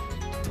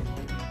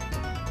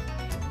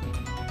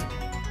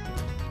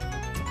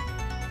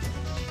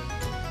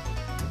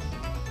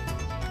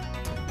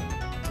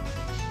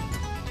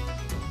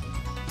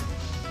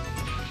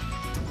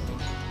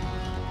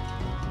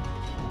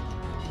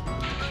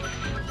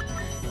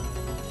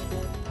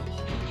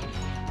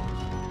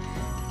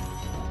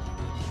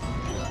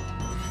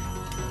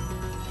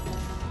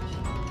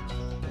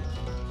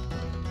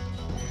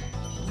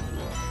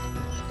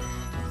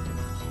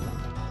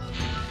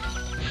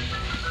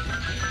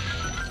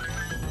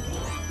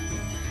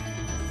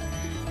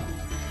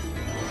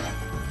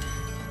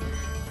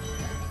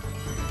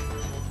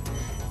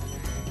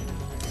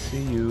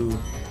 See you.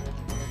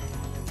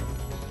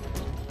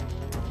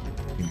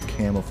 You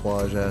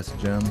camouflage ass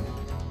gem.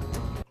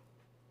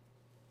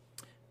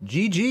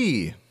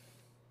 GG.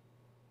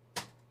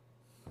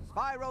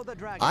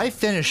 I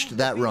finished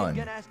that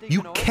run.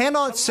 You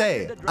cannot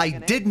say I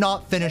did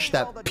not finish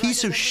that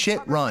piece of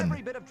shit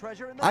run.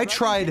 I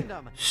tried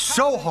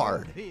so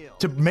hard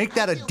to make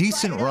that a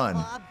decent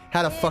run.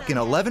 Had a fucking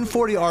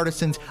 1140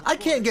 artisans. I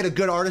can't get a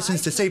good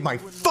artisans to save my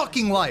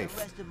fucking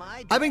life.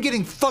 I've been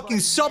getting fucking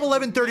sub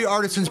 1130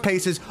 artisans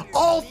paces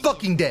all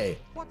fucking day.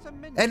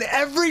 And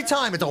every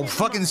time it's all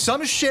fucking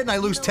some shit and I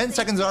lose 10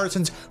 seconds of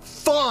artisans,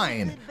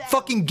 fine.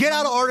 Fucking get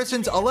out of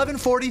artisans,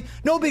 1140,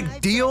 no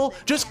big deal.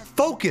 Just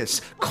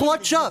focus,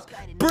 clutch up,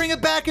 bring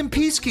it back in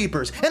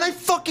Peacekeepers. And I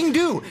fucking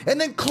do. And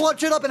then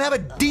clutch it up and have a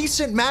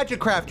decent Magic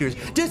Crafters.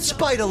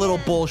 Despite a little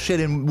bullshit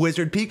in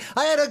Wizard Peak,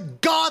 I had a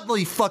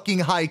godly fucking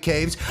high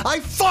caves. I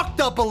fucked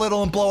up a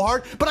little in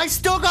Blowhard, but I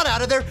still got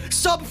out of there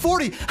sub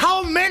 40.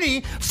 How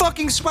many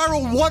fucking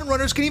Spiral 1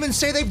 runners can even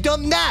say they've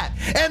done that?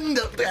 And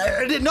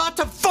not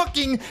to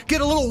fucking get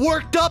a little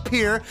worked up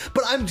here,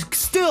 but I'm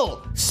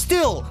still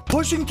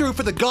pushing through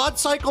for the God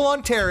Cycle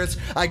on Terrace.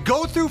 I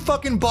go through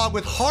fucking Bog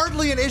with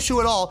hardly an issue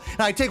at all,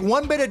 and I take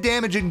 1 bit of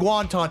damage in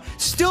Guanton,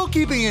 still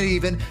keeping it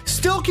even,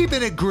 still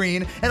keeping it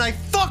green, and I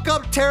fuck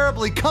up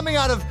terribly coming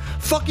out of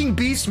fucking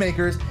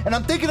Beastmakers, and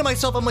I'm thinking to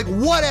myself, I'm like,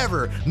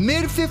 whatever,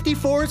 mid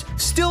 54s,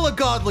 still a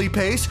godly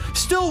pace,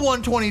 still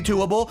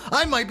 122able,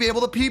 I might be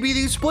able to PB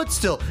these splits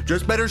still,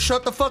 just better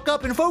shut the fuck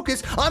up and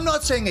focus. I'm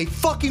not saying a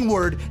fucking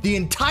word the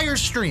entire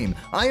stream.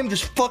 I am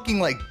just fucking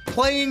like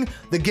playing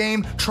the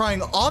game,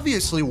 trying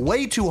obviously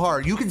way too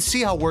hard. You can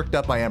see how worked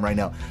up I am right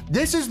now.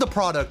 This is the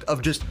product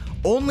of just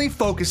only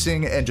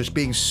focusing and just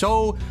being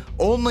so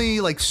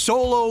only like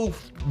solo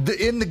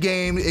in the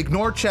game,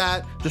 ignore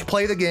chat, just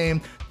play the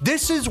game.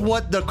 This is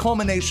what the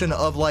culmination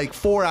of like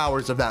 4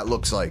 hours of that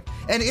looks like.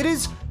 And it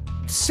is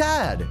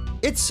sad.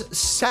 It's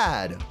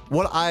sad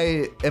what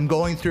I am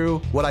going through,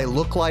 what I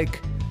look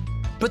like.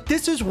 But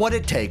this is what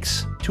it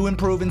takes to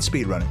improve in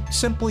speedrunning.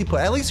 Simply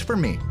put, at least for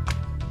me.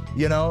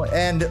 You know,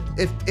 and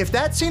if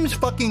that seems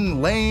fucking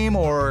lame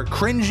or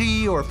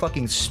cringy or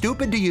fucking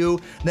stupid to you,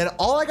 then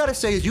all I gotta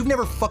say is you've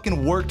never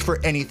fucking worked for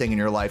anything in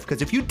your life,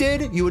 because if you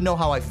did, you would know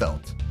how I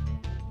felt.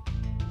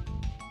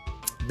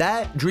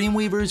 That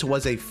Dreamweavers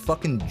was a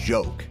fucking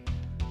joke.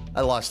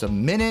 I lost a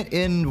minute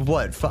in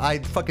what? I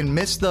fucking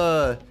missed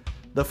the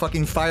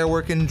fucking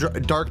firework in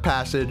Dark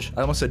Passage.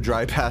 I almost said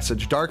Dry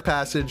Passage. Dark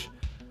Passage.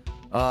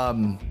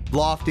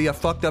 Lofty. I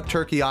fucked up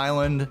Turkey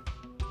Island.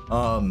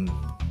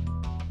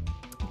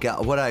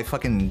 What I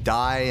fucking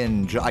die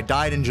and I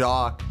died in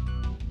Jock.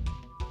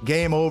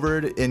 Game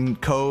overed in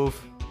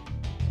Cove.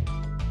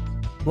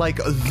 Like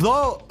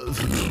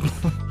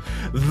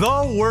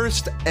the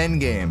worst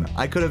endgame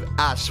I could have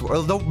asked for,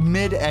 or the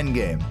mid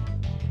endgame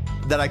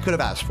that I could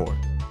have asked for.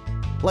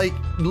 Like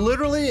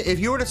literally, if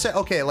you were to say,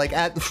 okay, like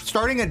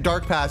starting at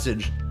Dark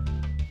Passage,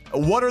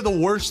 what are the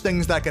worst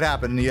things that could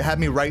happen? And you had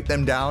me write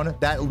them down.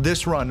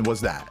 This run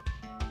was that.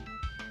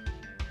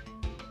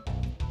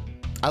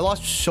 I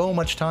lost so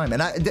much time,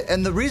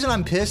 and the reason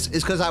I'm pissed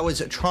is because I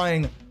was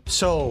trying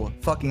so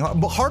fucking hard,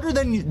 but harder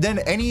than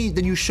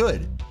you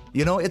should.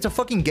 You know, it's a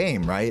fucking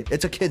game, right?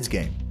 It's a kid's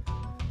game.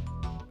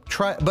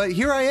 But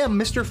here I am,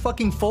 Mr.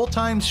 fucking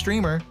full-time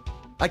streamer.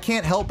 I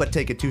can't help but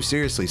take it too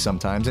seriously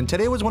sometimes, and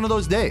today was one of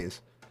those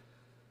days.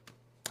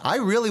 I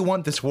really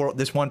want this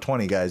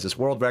 120, guys, this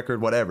world record,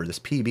 whatever, this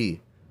PB.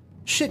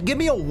 Shit, give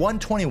me a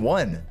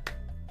 121.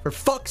 For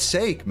fuck's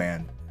sake,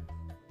 man.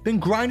 Been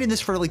grinding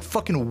this for like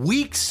fucking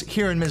weeks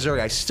here in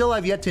Missouri. I still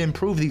have yet to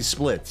improve these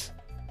splits.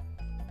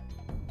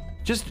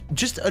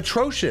 Just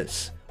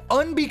atrocious.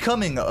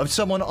 Unbecoming of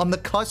someone on the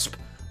cusp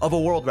of a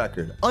world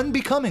record.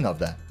 Unbecoming of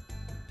that.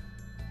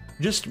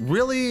 Just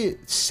really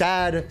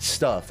sad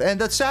stuff. And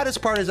the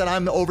saddest part is that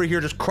I'm over here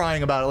just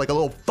crying about it like a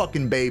little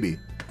fucking baby.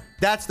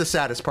 That's the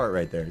saddest part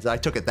right there, is I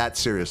took it that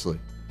seriously.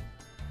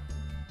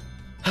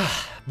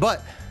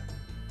 But,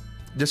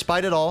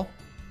 despite it all,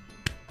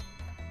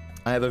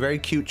 I have a very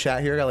cute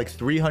chat here. I got like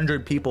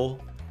 300 people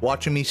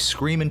watching me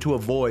scream into a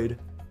void.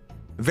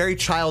 Very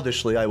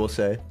childishly, I will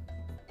say.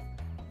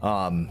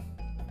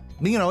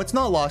 You know, it's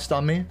not lost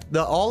on me.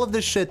 All of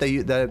this shit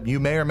that you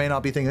may or may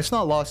not be thinking, it's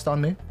not lost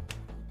on me.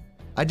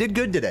 I did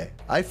good today.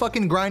 I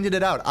fucking grinded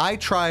it out. I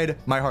tried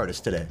my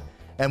hardest today.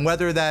 And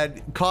whether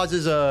that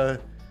causes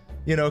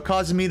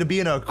me to be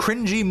in a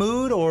cringy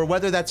mood or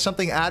whether that's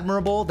something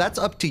admirable, that's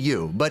up to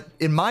you. But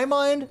in my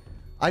mind,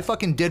 I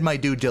fucking did my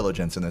due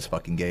diligence in this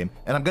fucking game,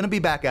 and I'm gonna be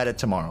back at it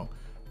tomorrow.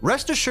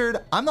 Rest assured,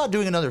 I'm not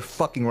doing another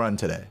fucking run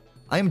today.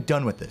 I am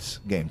done with this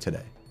game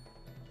today.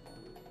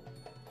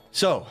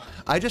 So,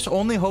 I just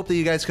only hope that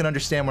you guys can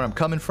understand where I'm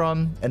coming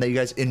from, and that you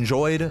guys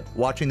enjoyed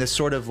watching this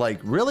sort of like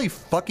really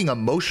fucking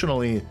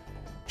emotionally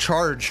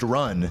charged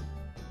run.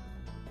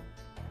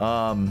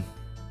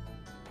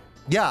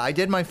 Yeah, I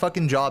did my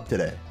fucking job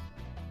today.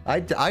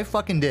 I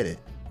fucking did it.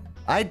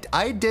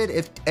 I did.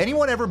 If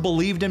anyone ever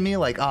believed in me,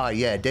 like, ah,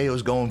 yeah,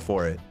 Dayo's going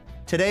for it.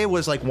 Today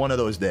was like one of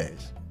those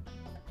days.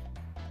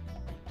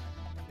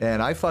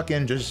 And I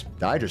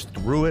just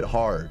threw it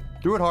hard.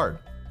 Threw it hard.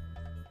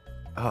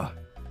 Ah.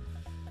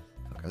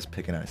 Fuck, I was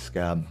picking at a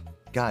scab.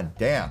 God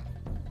damn.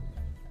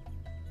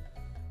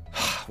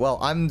 Well,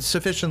 I'm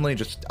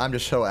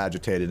just so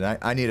agitated, and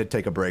I need to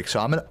take a break. So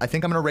I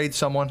think I'm gonna raid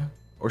someone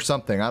or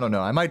something. I don't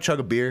know. I might chug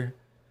a beer.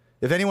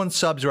 If anyone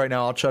subs right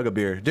now, I'll chug a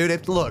beer.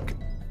 Dude, look.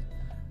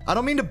 I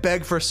don't mean to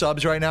beg for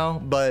subs right now,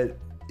 but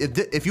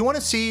if you want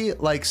to see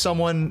like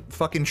someone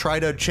fucking try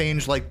to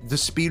change like the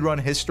speedrun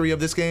history of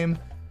this game,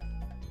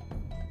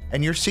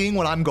 and you're seeing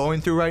what I'm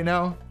going through right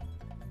now,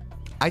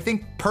 I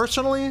think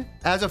personally,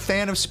 as a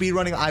fan of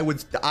speedrunning,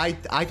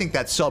 I think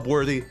that's sub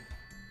worthy.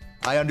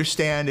 I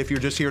understand if you're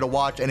just here to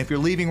watch, and if you're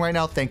leaving right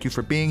now, thank you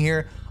for being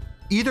here.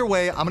 Either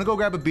way, I'm gonna go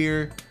grab a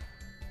beer.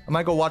 I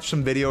might go watch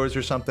some videos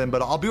or something,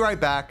 but I'll be right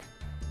back.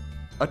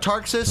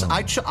 Atarxis,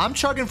 I'm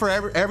chugging for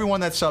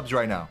everyone that subs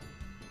right now.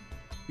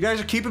 You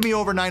guys are keeping me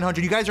over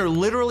 900. You guys are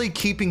literally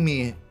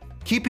keeping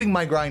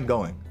my grind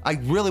going. I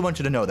really want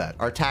you to know that.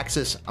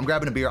 Artaxis, I'm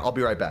grabbing a beer. I'll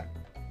be right back.